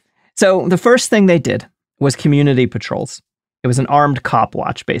 So the first thing they did was community patrols. It was an armed cop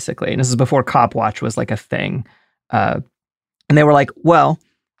watch, basically. And this is before cop watch was like a thing. And they were like, well,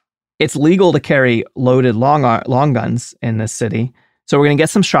 it's legal to carry loaded long guns in this city. So we're going to get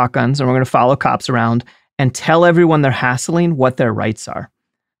some shotguns, and we're going to follow cops around and tell everyone they're hassling what their rights are.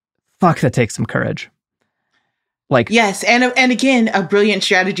 Fuck, that takes some courage. Like, yes, and again, a brilliant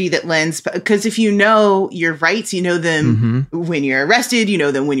strategy that lends, because if you know your rights, you know them when you're arrested, you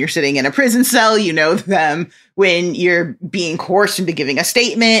know them when you're sitting in a prison cell, you know them when you're being coerced into giving a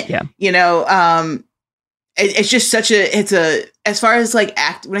statement. Yeah. It's just as far as like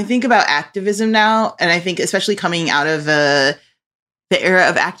when I think about activism now, and I think especially coming out of the era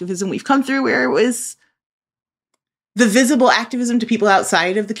of activism we've come through, where it was the visible activism to people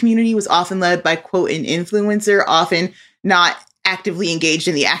outside of the community was often led by, quote, an influencer, often not actively engaged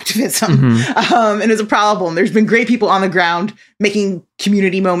in the activism. And it's a problem. There's been great people on the ground making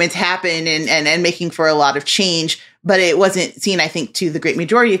community moments happen and making for a lot of change, but it wasn't seen, I think, to the great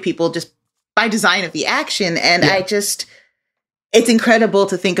majority of people just by design of the action. And it's incredible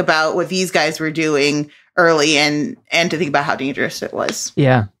to think about what these guys were doing early and to think about how dangerous it was.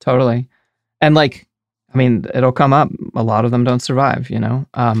 Yeah, totally. And like, I mean, it'll come up. A lot of them don't survive,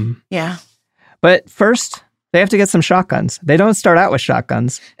 Yeah. But first, they have to get some shotguns. They don't start out with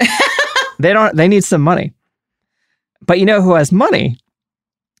shotguns. They need some money. But you know who has money?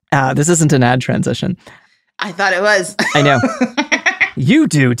 This isn't an ad transition. I thought it was. I know. You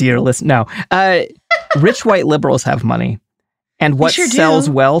do, dear listener. No. Rich white liberals have money. And what sells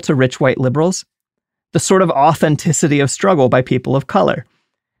well to rich white liberals? The sort of authenticity of struggle by people of color.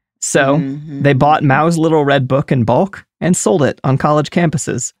 So they bought Mao's Little Red Book in bulk and sold it on college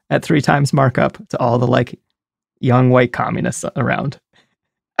campuses at 3 times markup to all the like young white communists around.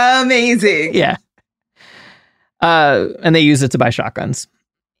 Amazing. Yeah. And they used it to buy shotguns.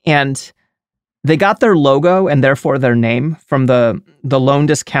 And they got their logo and therefore their name from the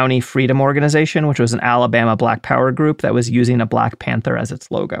Lowndes County Freedom Organization, which was an Alabama Black Power group that was using a Black Panther as its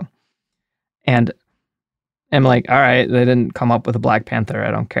logo. And I'm like, all right, they didn't come up with a Black Panther.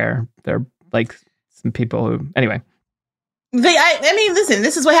 I don't care. They're like some people who, anyway. I mean, listen,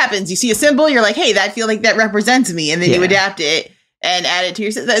 this is what happens. You see a symbol, you're like, hey, I feel like that represents me. And then you adapt it and add it to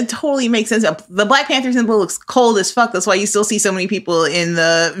yourself. That totally makes sense. The Black Panther symbol looks cold as fuck. That's why you still see so many people in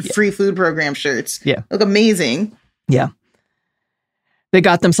the free food program shirts. Yeah. Look amazing. Yeah. They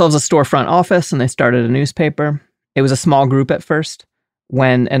got themselves a storefront office and they started a newspaper. It was a small group at first.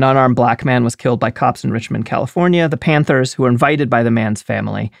 When an unarmed black man was killed by cops in Richmond, California, the Panthers, who were invited by the man's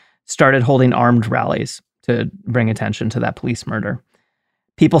family, started holding armed rallies to bring attention to that police murder.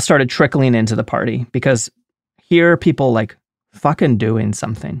 People started trickling into the party because here are people like fucking doing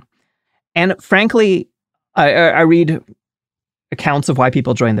something. And frankly, I read accounts of why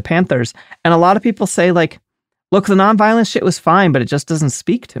people joined the Panthers, and a lot of people say like, look, the nonviolence shit was fine, but it just doesn't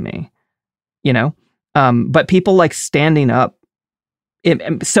speak to me, but people like standing up.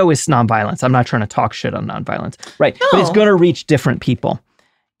 So is nonviolence. I'm not trying to talk shit on nonviolence, right? No. But it's going to reach different people.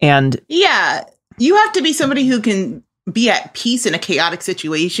 And yeah, you have to be somebody who can be at peace in a chaotic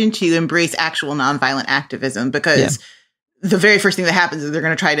situation to embrace actual nonviolent activism, because the very first thing that happens is they're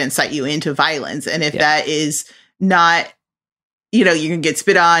going to try to incite you into violence. And if that is not, you know, you can get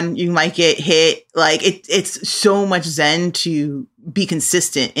spit on, you might get hit. Like it's so much zen to be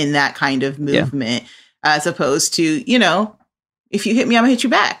consistent in that kind of movement as opposed to, you know, if you hit me, I'm gonna hit you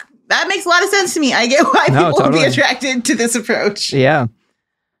back. That makes a lot of sense to me. I get why people would be attracted to this approach. Yeah.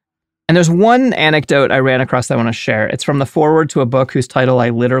 And there's one anecdote I ran across that I want to share. It's from the foreword to a book whose title I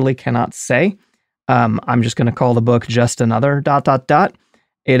literally cannot say. I'm just going to call the book Just Another ...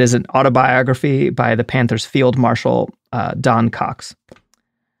 It is an autobiography by the Panthers field marshal, Don Cox.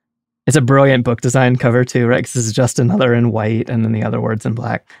 It's a brilliant book design cover too, right? Because it's just another in white and then the other words in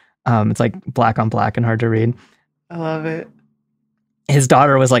black. It's like black on black and hard to read. I love it. His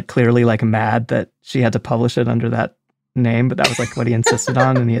daughter was like clearly like mad that she had to publish it under that name, but that was like what he insisted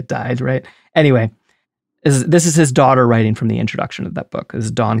on, and he had died, right? Anyway, this is his daughter writing from the introduction of that book. This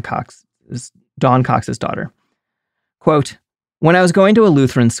is Don Cox's daughter. Quote, "When I was going to a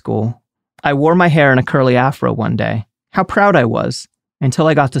Lutheran school, I wore my hair in a curly afro one day. How proud I was, until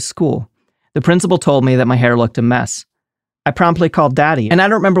I got to school. The principal told me that my hair looked a mess. I promptly called Daddy, and I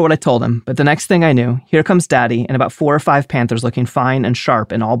don't remember what I told him, but the next thing I knew, here comes Daddy and about 4 or 5 Panthers looking fine and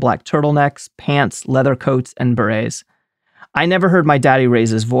sharp in all black turtlenecks, pants, leather coats, and berets. I never heard my daddy raise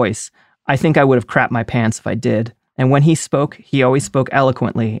his voice. I think I would have crapped my pants if I did. And when he spoke, he always spoke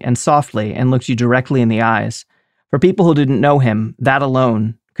eloquently and softly and looked you directly in the eyes. For people who didn't know him, that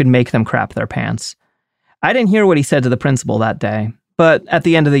alone could make them crap their pants. I didn't hear what he said to the principal that day, but at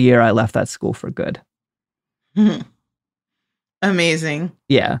the end of the year, I left that school for good." Amazing.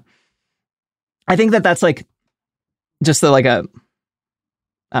 Yeah. I think that's like just I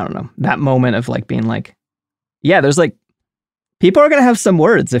don't know, that moment of like being like, yeah, there's like, people are going to have some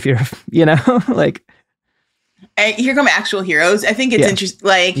words if you're, you know, like. And here come actual heroes. I think it's interesting.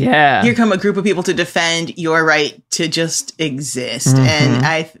 Like, here come a group of people to defend your right to just exist. And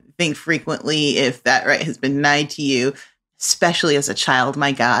I think frequently, if that right has been denied to you, especially as a child,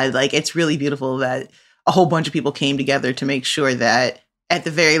 my God, like it's really beautiful that a whole bunch of people came together to make sure that at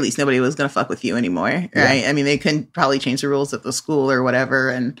the very least, nobody was going to fuck with you anymore. Right. Yeah. I mean, they couldn't probably change the rules at the school or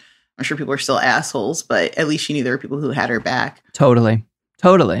whatever. And I'm sure people are still assholes, but at least she knew there were people who had her back. Totally.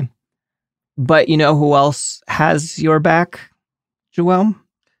 But you know who else has your back, Joelle?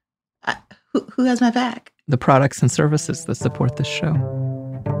 Who has my back? The products and services that support this show.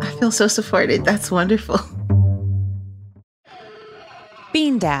 I feel so supported. That's wonderful.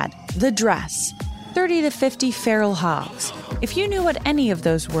 Bean Dad, The Dress, 30 to 50 feral hogs. If you knew what any of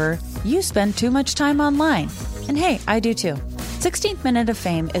those were, you spend too much time online. And hey, I do too. 16th Minute of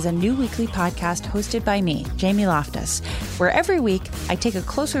Fame is a new weekly podcast hosted by me, Jamie Loftus, where every week I take a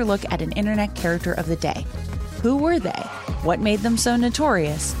closer look at an internet character of the day. Who were they? What made them so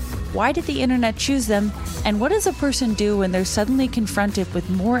notorious? Why did the internet choose them? And what does a person do when they're suddenly confronted with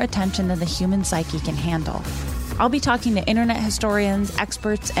more attention than the human psyche can handle? I'll be talking to internet historians,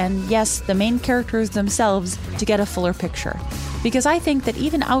 experts, and yes, the main characters themselves to get a fuller picture. Because I think that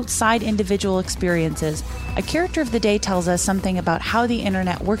even outside individual experiences, a character of the day tells us something about how the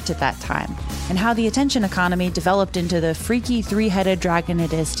internet worked at that time and how the attention economy developed into the freaky 3-headed dragon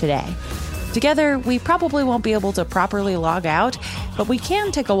it is today. Together, we probably won't be able to properly log out, but we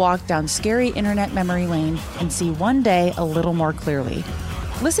can take a walk down scary internet memory lane and see one day a little more clearly.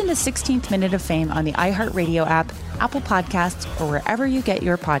 Listen to 16th Minute of Fame on the iHeartRadio app, Apple Podcasts, or wherever you get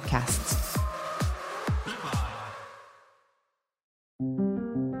your podcasts.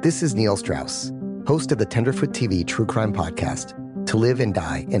 This is Neil Strauss, host of the Tenderfoot TV true crime podcast, To Live and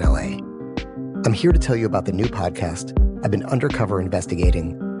Die in LA. I'm here to tell you about the new podcast I've been undercover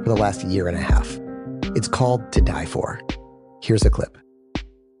investigating for the last year and a half. It's called To Die For. Here's a clip.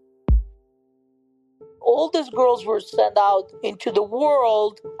 All these girls were sent out into the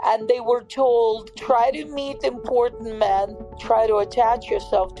world and they were told, try to meet important men, try to attach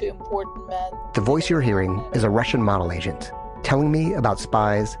yourself to important men. The voice you're hearing is a Russian model agent telling me about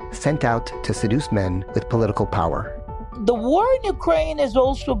spies sent out to seduce men with political power. The war in Ukraine is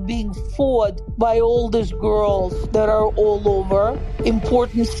also being fought by all these girls that are all over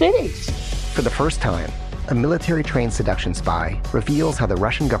important cities. For the first time, a military-trained seduction spy reveals how the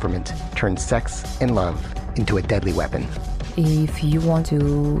Russian government turned sex and love into a deadly weapon. If you want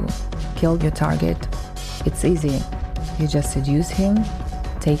to kill your target, it's easy. You just seduce him,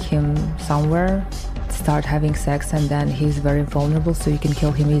 take him somewhere, start having sex, and then he's very vulnerable, so you can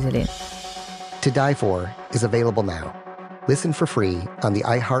kill him easily. To Die For is available now. Listen for free on the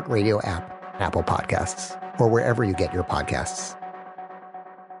iHeartRadio app, Apple Podcasts, or wherever you get your podcasts.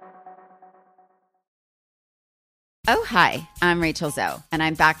 Oh, hi, I'm Rachel Zoe, and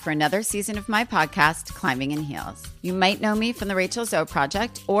I'm back for another season of my podcast, Climbing in Heels. You might know me from the Rachel Zoe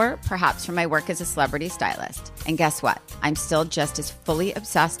Project, or perhaps from my work as a celebrity stylist. And guess what? I'm still just as fully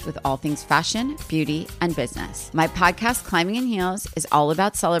obsessed with all things fashion, beauty, and business. My podcast, Climbing in Heels, is all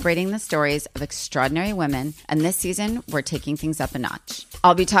about celebrating the stories of extraordinary women, and this season, we're taking things up a notch.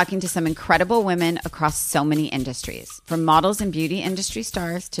 I'll be talking to some incredible women across so many industries, from models and beauty industry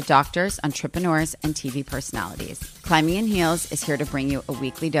stars to doctors, entrepreneurs, and TV personalities. Climbing in Heels is here to bring you a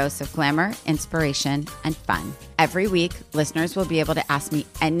weekly dose of glamour, inspiration, and fun. Every week, listeners will be able to ask me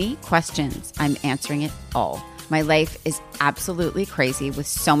any questions. I'm answering it all. My life is absolutely crazy with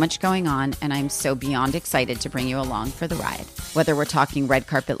so much going on, and I'm so beyond excited to bring you along for the ride. Whether we're talking red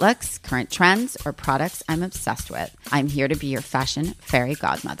carpet looks, current trends, or products I'm obsessed with, I'm here to be your fashion fairy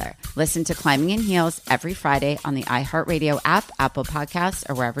godmother. Listen to Climbing in Heels every Friday on the iHeartRadio app, Apple Podcasts,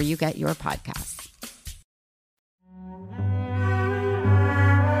 or wherever you get your podcasts.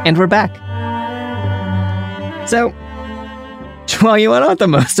 And we're back. So, well, you want to know what the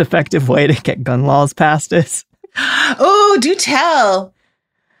most effective way to get gun laws passed is? Oh, do tell.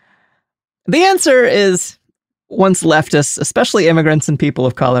 The answer is once leftists, especially immigrants and people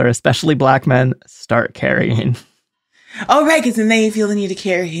of color, especially black men, start carrying. Oh, right, because then they feel the need to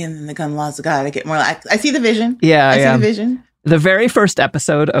carry, and then the gun laws got to get more like. I see the vision. Yeah, I see the vision. The very first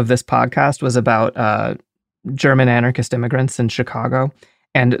episode of this podcast was about German anarchist immigrants in Chicago,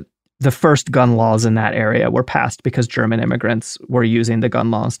 and the first gun laws in that area were passed because German immigrants were using the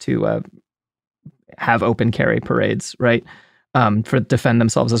gun laws to have open carry parades, right? For defend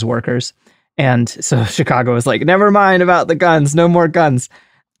themselves as workers. And so Chicago was like, never mind about the guns, no more guns.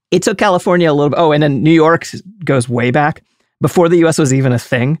 It took California a little bit. Oh, and then New York goes way back. Before the US was even a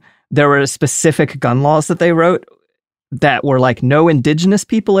thing, there were specific gun laws that they wrote that were like no indigenous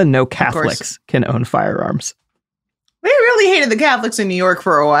people and no Catholics can own firearms. They really hated the Catholics in New York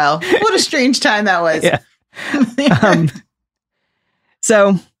for a while. What a strange time that was. Yeah.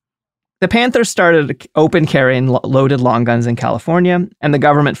 So the Panthers started open carrying loaded long guns in California, and the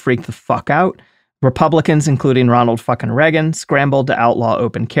government freaked the fuck out. Republicans, including Ronald fucking Reagan, scrambled to outlaw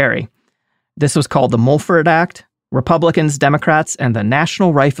open carry. This was called the Mulford Act. Republicans, Democrats, and the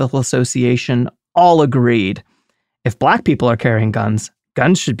National Rifle Association all agreed if black people are carrying guns,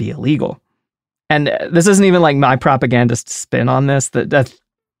 guns should be illegal. And this isn't even like my propagandist spin on this. That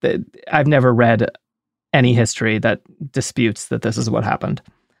I've never read any history that disputes that this is what happened.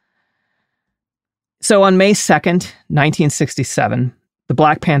 So on May 2nd, 1967, the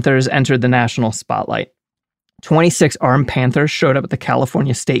Black Panthers entered the national spotlight. 26 armed Panthers showed up at the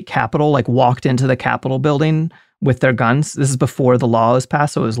California State Capitol, like walked into the Capitol building with their guns. This is before the law was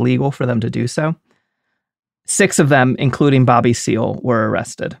passed, so it was legal for them to do so. 6 of them, including Bobby Seale, were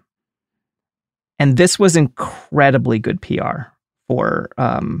arrested. And this was incredibly good PR for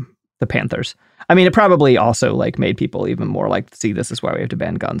the Panthers. I mean, it probably also like made people even more like, see, this is why we have to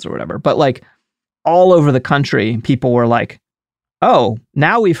ban guns or whatever. But like all over the country, people were like, oh,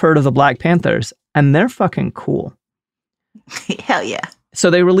 now we've heard of the Black Panthers and they're fucking cool. Hell yeah.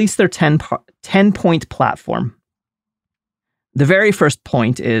 So they released their 10-point platform. The very first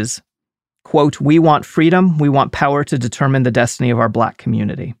point is, quote, we want freedom. We want power to determine the destiny of our Black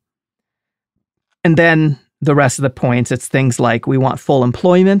community. And then the rest of the points, it's things like we want full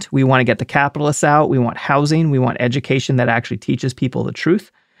employment, we want to get the capitalists out, we want housing, we want education that actually teaches people the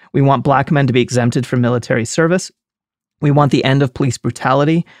truth, we want black men to be exempted from military service, we want the end of police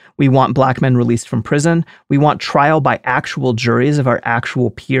brutality, we want black men released from prison, we want trial by actual juries of our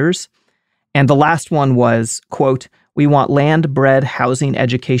actual peers. And the last one was, quote, we want land, bread, housing,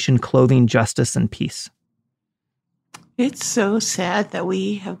 education, clothing, justice, and peace. It's so sad that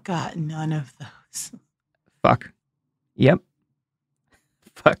we have got none of those. Fuck. Yep.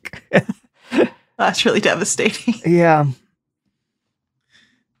 Fuck. That's really devastating. Yeah.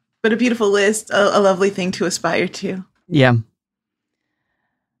 But a beautiful list, a lovely thing to aspire to. Yeah.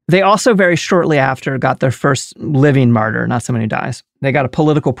 They also very shortly after got their first living martyr, not someone who dies. They got a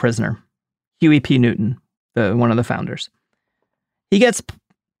political prisoner, Huey P. Newton, one of the founders.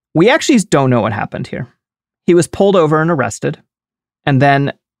 We actually don't know what happened here. He was pulled over and arrested, and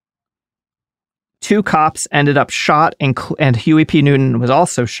then 2 cops ended up shot, and Huey P. Newton was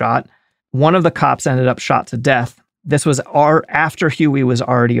also shot. One of the cops ended up shot to death. This was after Huey was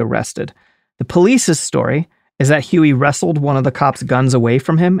already arrested. The police's story is that Huey wrestled one of the cops' guns away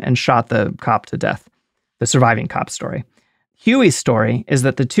from him and shot the cop to death, the surviving cop's story. Huey's story is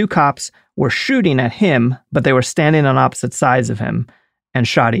that the 2 cops were shooting at him, but they were standing on opposite sides of him and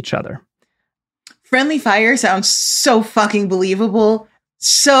shot each other. Friendly fire sounds so fucking believable.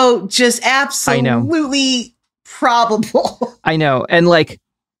 So just absolutely probable. I know. And like,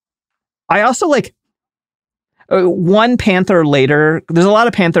 I also like one Panther later. There's a lot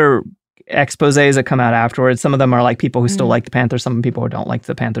of Panther exposés that come out afterwards. Some of them are like people who still like the Panthers. Some people who don't like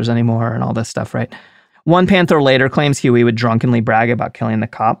the Panthers anymore and all this stuff, right? One Panther later claims Huey would drunkenly brag about killing the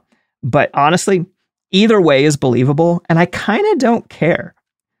cop. But honestly, either way is believable. And I kind of don't care.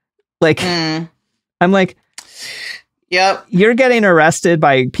 Like, I'm like, yep, you're getting arrested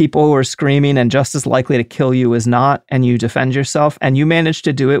by people who are screaming and just as likely to kill you as not. And you defend yourself and you manage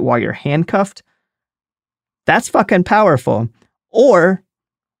to do it while you're handcuffed. That's fucking powerful. Or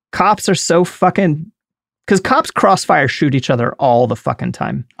cops are so fucking... Because cops crossfire shoot each other all the fucking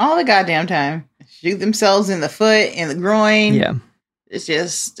time. All the goddamn time. Shoot themselves in the foot, in the groin. Yeah. It's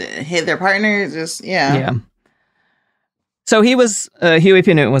just hit their partner. Just, yeah. Yeah. So Huey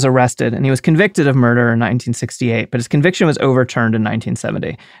P. Newton was arrested and he was convicted of murder in 1968, but his conviction was overturned in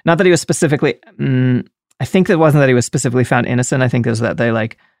 1970. Not that he was specifically... I think it wasn't that he was specifically found innocent. I think it was that they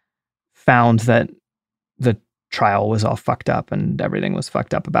like found that the trial was all fucked up and everything was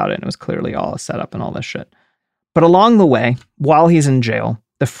fucked up about it. And it was clearly all a setup and all this shit. But along the way, while he's in jail,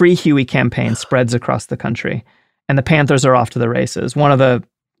 the Free Huey campaign spreads across the country and the Panthers are off to the races. One of the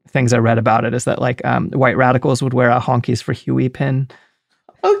things I read about it is that like white radicals would wear a Honkies for Huey pin.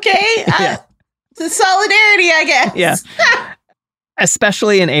 Okay. The solidarity, I guess. Yeah.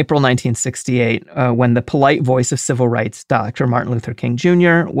 Especially in April 1968, when the polite voice of civil rights, Dr. Martin Luther King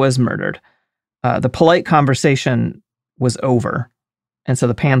Jr., was murdered. The polite conversation was over. And so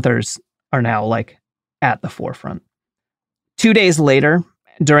the Panthers are now like at the forefront. 2 days later,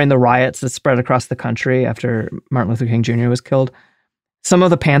 during the riots that spread across the country after Martin Luther King Jr. was killed, some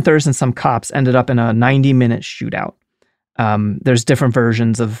of the Panthers and some cops ended up in a 90-minute shootout. There's different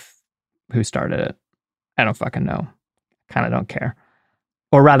versions of who started it. I don't fucking know. Kind of don't care.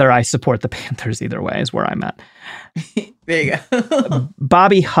 Or rather, I support the Panthers either way is where I'm at. There you go.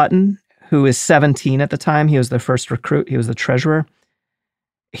 Bobby Hutton, who is 17 at the time. He was the first recruit. He was the treasurer.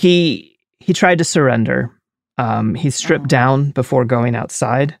 He tried to surrender. He stripped down before going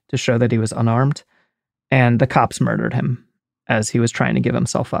outside to show that he was unarmed. And the cops murdered him as he was trying to give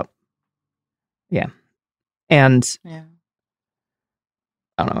himself up. Yeah. And I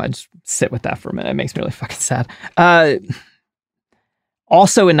don't know. I just sit with that for a minute. It makes me really fucking sad.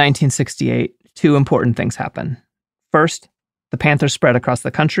 Also in 1968, two important things happen. First, the Panthers spread across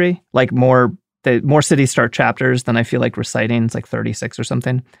the country, like more cities start chapters than I feel like reciting. It's like 36 or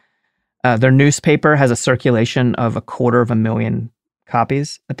something. Their newspaper has a circulation of 250,000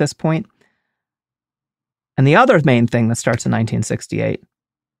 copies at this point. And the other main thing that starts in 1968,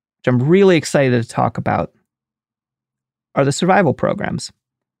 which I'm really excited to talk about, are the survival programs.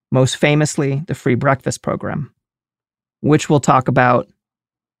 Most famously, the free breakfast program, which we'll talk about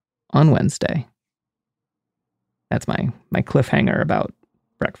on Wednesday. That's my cliffhanger about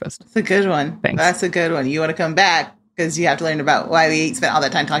breakfast. That's a good one. Thanks. That's a good one. You want to come back because you have to learn about why we spent all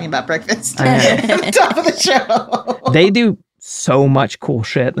that time talking about breakfast at the top of the show. They do so much cool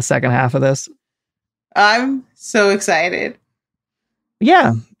shit the second half of this. I'm so excited.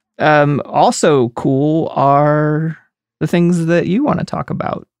 Yeah. Also cool are the things that you want to talk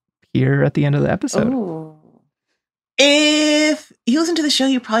about here at the end of the episode. Ooh. If you listen to the show,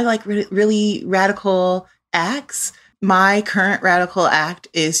 you probably like really radical acts. My current radical act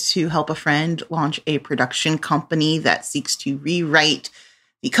is to help a friend launch a production company that seeks to rewrite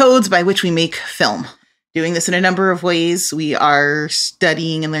the codes by which we make film. Doing this in a number of ways. We are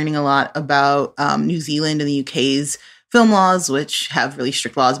studying and learning a lot about New Zealand and the UK's film laws, which have really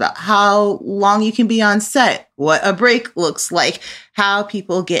strict laws about how long you can be on set, what a break looks like, how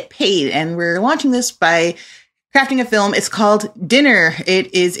people get paid. And we're launching this by crafting a film. It's called Dinner.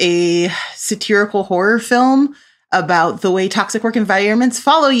 It is a satirical horror film about the way toxic work environments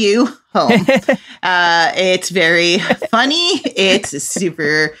follow you home. It's very funny. It's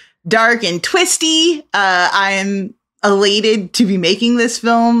super dark and twisty. I'm elated to be making this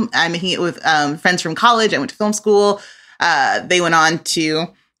film. I'm making it with friends from college. I went to film school. They went on to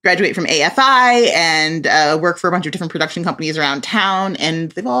graduate from AFI and work for a bunch of different production companies around town.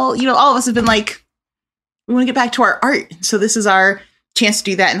 And they've all, all of us have been like, we want to get back to our art. So this is our chance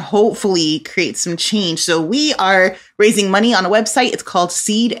to do that and hopefully create some change. So we are raising money on a website. It's called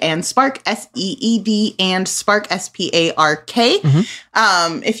Seed and Spark, SEED and Spark, SPARK.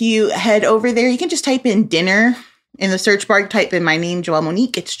 If you head over there, you can just type in dinner in the search bar. Type in my name, Joelle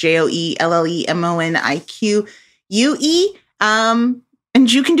Monique. It's JoelleMonique. And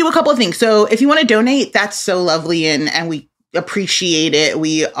you can do a couple of things. So if you want to donate, that's so lovely. And we appreciate it.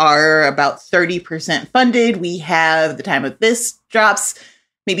 We are about 30% funded. We have, the time of this drops,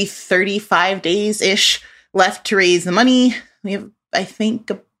 maybe 35 days-ish left to raise the money. We have, I think,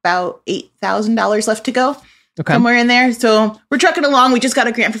 about $8,000 left to go. Okay. Somewhere in there. So we're trucking along. We just got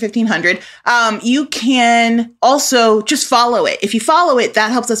a grant for $1,500. You can also just follow it. If you follow it,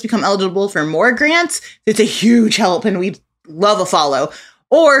 that helps us become eligible for more grants. It's a huge help and we love a follow.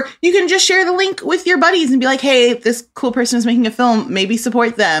 Or you can just share the link with your buddies and be like, hey, this cool person is making a film. Maybe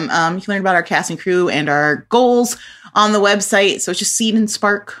support them. You can learn about our cast and crew and our goals on the website. So it's just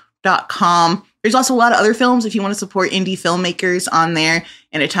seedandspark.com. There's also a lot of other films if you want to support indie filmmakers on there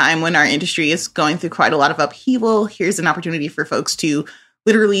in a time when our industry is going through quite a lot of upheaval. Here's an opportunity for folks to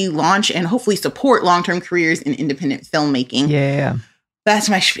literally launch and hopefully support long-term careers in independent filmmaking. Yeah. That's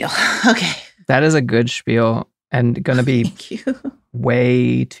my spiel. Okay. That is a good spiel and going to be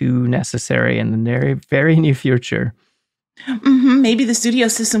way too necessary in the very, very near future. Mm-hmm. Maybe the studio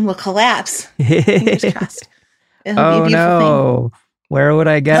system will collapse. Fingers crossed. Oh, no. Thing. Where would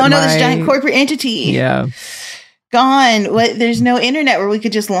I get this giant corporate entity. Yeah. Gone. There's no internet where we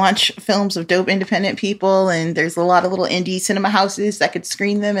could just launch films of dope independent people, and there's a lot of little indie cinema houses that could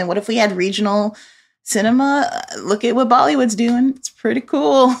screen them. And what if we had regional cinema? Look at what Bollywood's doing. It's pretty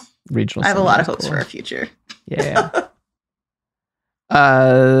cool. Regional I have a lot of hopes cool. for our future. Yeah.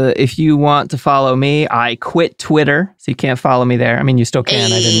 If you want to follow me, I quit Twitter, so you can't follow me there. I mean, you still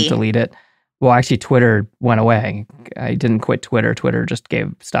can. I didn't delete it. Well, actually, Twitter went away. I didn't quit Twitter. Twitter just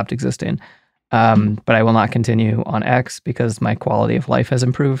stopped existing. But I will not continue on X because my quality of life has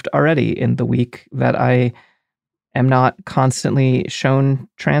improved already in the week that I am not constantly shown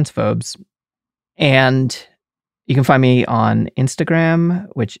transphobes. And you can find me on Instagram,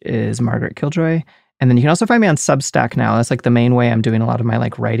 which is Margaret Killjoy. And then you can also find me on Substack now. That's like the main way I'm doing a lot of my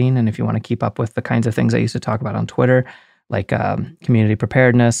like writing. And if you want to keep up with the kinds of things I used to talk about on Twitter, like community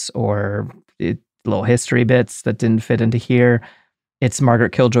preparedness or little history bits that didn't fit into here, it's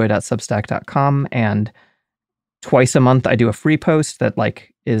margaretkilljoy.substack.com. And twice a month I do a free post that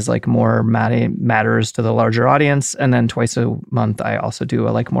like is like more matters to the larger audience. And then twice a month I also do a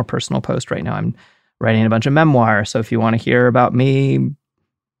like more personal post. Right now I'm writing a bunch of memoir. So if you want to hear about me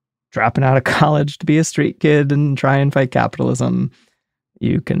dropping out of college to be a street kid and try and fight capitalism,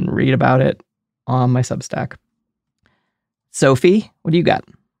 you can read about it on my Substack. Sophie, what do you got?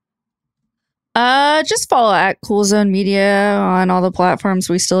 Just follow at Cool Zone Media on all the platforms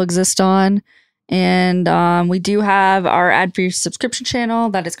we still exist on. And we do have our ad-free subscription channel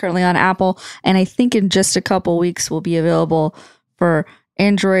that is currently on Apple. And I think in just a couple weeks will be available for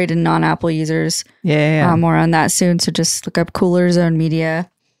Android and non-Apple users. Yeah. More on that soon. So just look up Cooler Zone Media.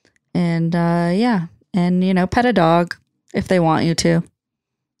 And and pet a dog if they want you to.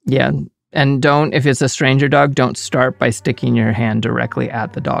 Yeah. And if it's a stranger dog, don't start by sticking your hand directly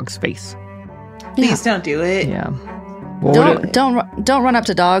at the dog's face. Please don't do it. Yeah. Don't run up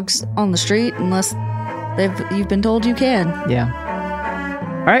to dogs on the street unless you've been told you can. Yeah.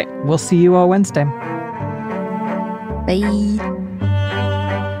 All right. We'll see you all Wednesday. Bye.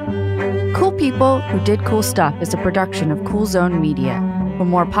 Cool People Who Did Cool Stuff is a production of Cool Zone Media. For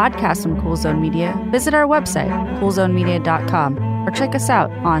more podcasts from Cool Zone Media, visit our website, coolzonemedia.com, or check us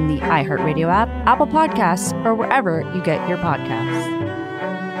out on the iHeartRadio app, Apple Podcasts, or wherever you get your podcasts.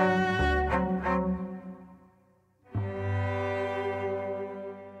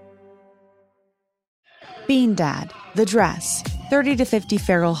 Bean Dad, The Dress, 30 to 50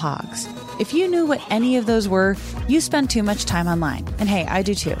 Feral Hogs. If you knew what any of those were, you spend too much time online. And hey, I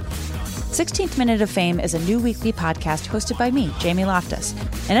do too. 16th Minute of Fame is a new weekly podcast hosted by me, Jamie Loftus.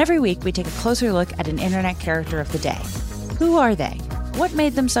 And every week we take a closer look at an internet character of the day. Who are they? What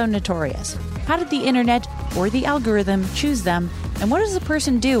made them so notorious? How did the internet or the algorithm choose them? And what does a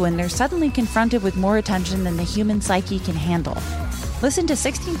person do when they're suddenly confronted with more attention than the human psyche can handle? Listen to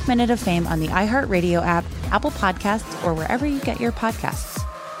 16th Minute of Fame on the iHeartRadio app, Apple Podcasts, or wherever you get your podcasts.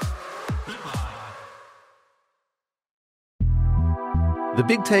 The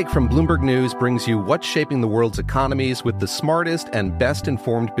Big Take from Bloomberg News brings you what's shaping the world's economies with the smartest and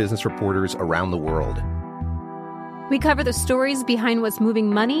best-informed business reporters around the world. We cover the stories behind what's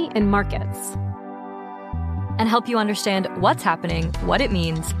moving money and markets, and help you understand what's happening, what it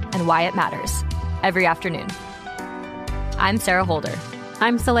means, and why it matters every afternoon. I'm Sarah Holder.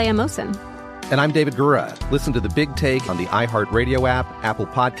 I'm Saleha Mohsin. And I'm David Gura. Listen to The Big Take on the iHeartRadio app, Apple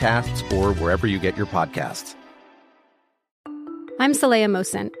Podcasts, or wherever you get your podcasts. I'm Saleha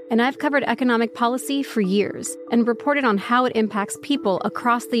Mohsin, and I've covered economic policy for years and reported on how it impacts people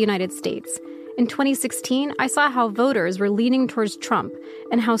across the United States. In 2016, I saw how voters were leaning towards Trump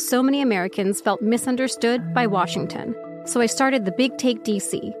and how so many Americans felt misunderstood by Washington. So I started The Big Take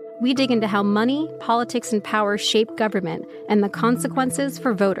DC, We dig into how money, politics, and power shape government and the consequences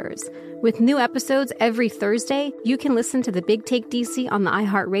for voters. With new episodes every Thursday, you can listen to The Big Take DC on the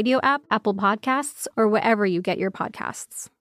iHeartRadio app, Apple Podcasts, or wherever you get your podcasts.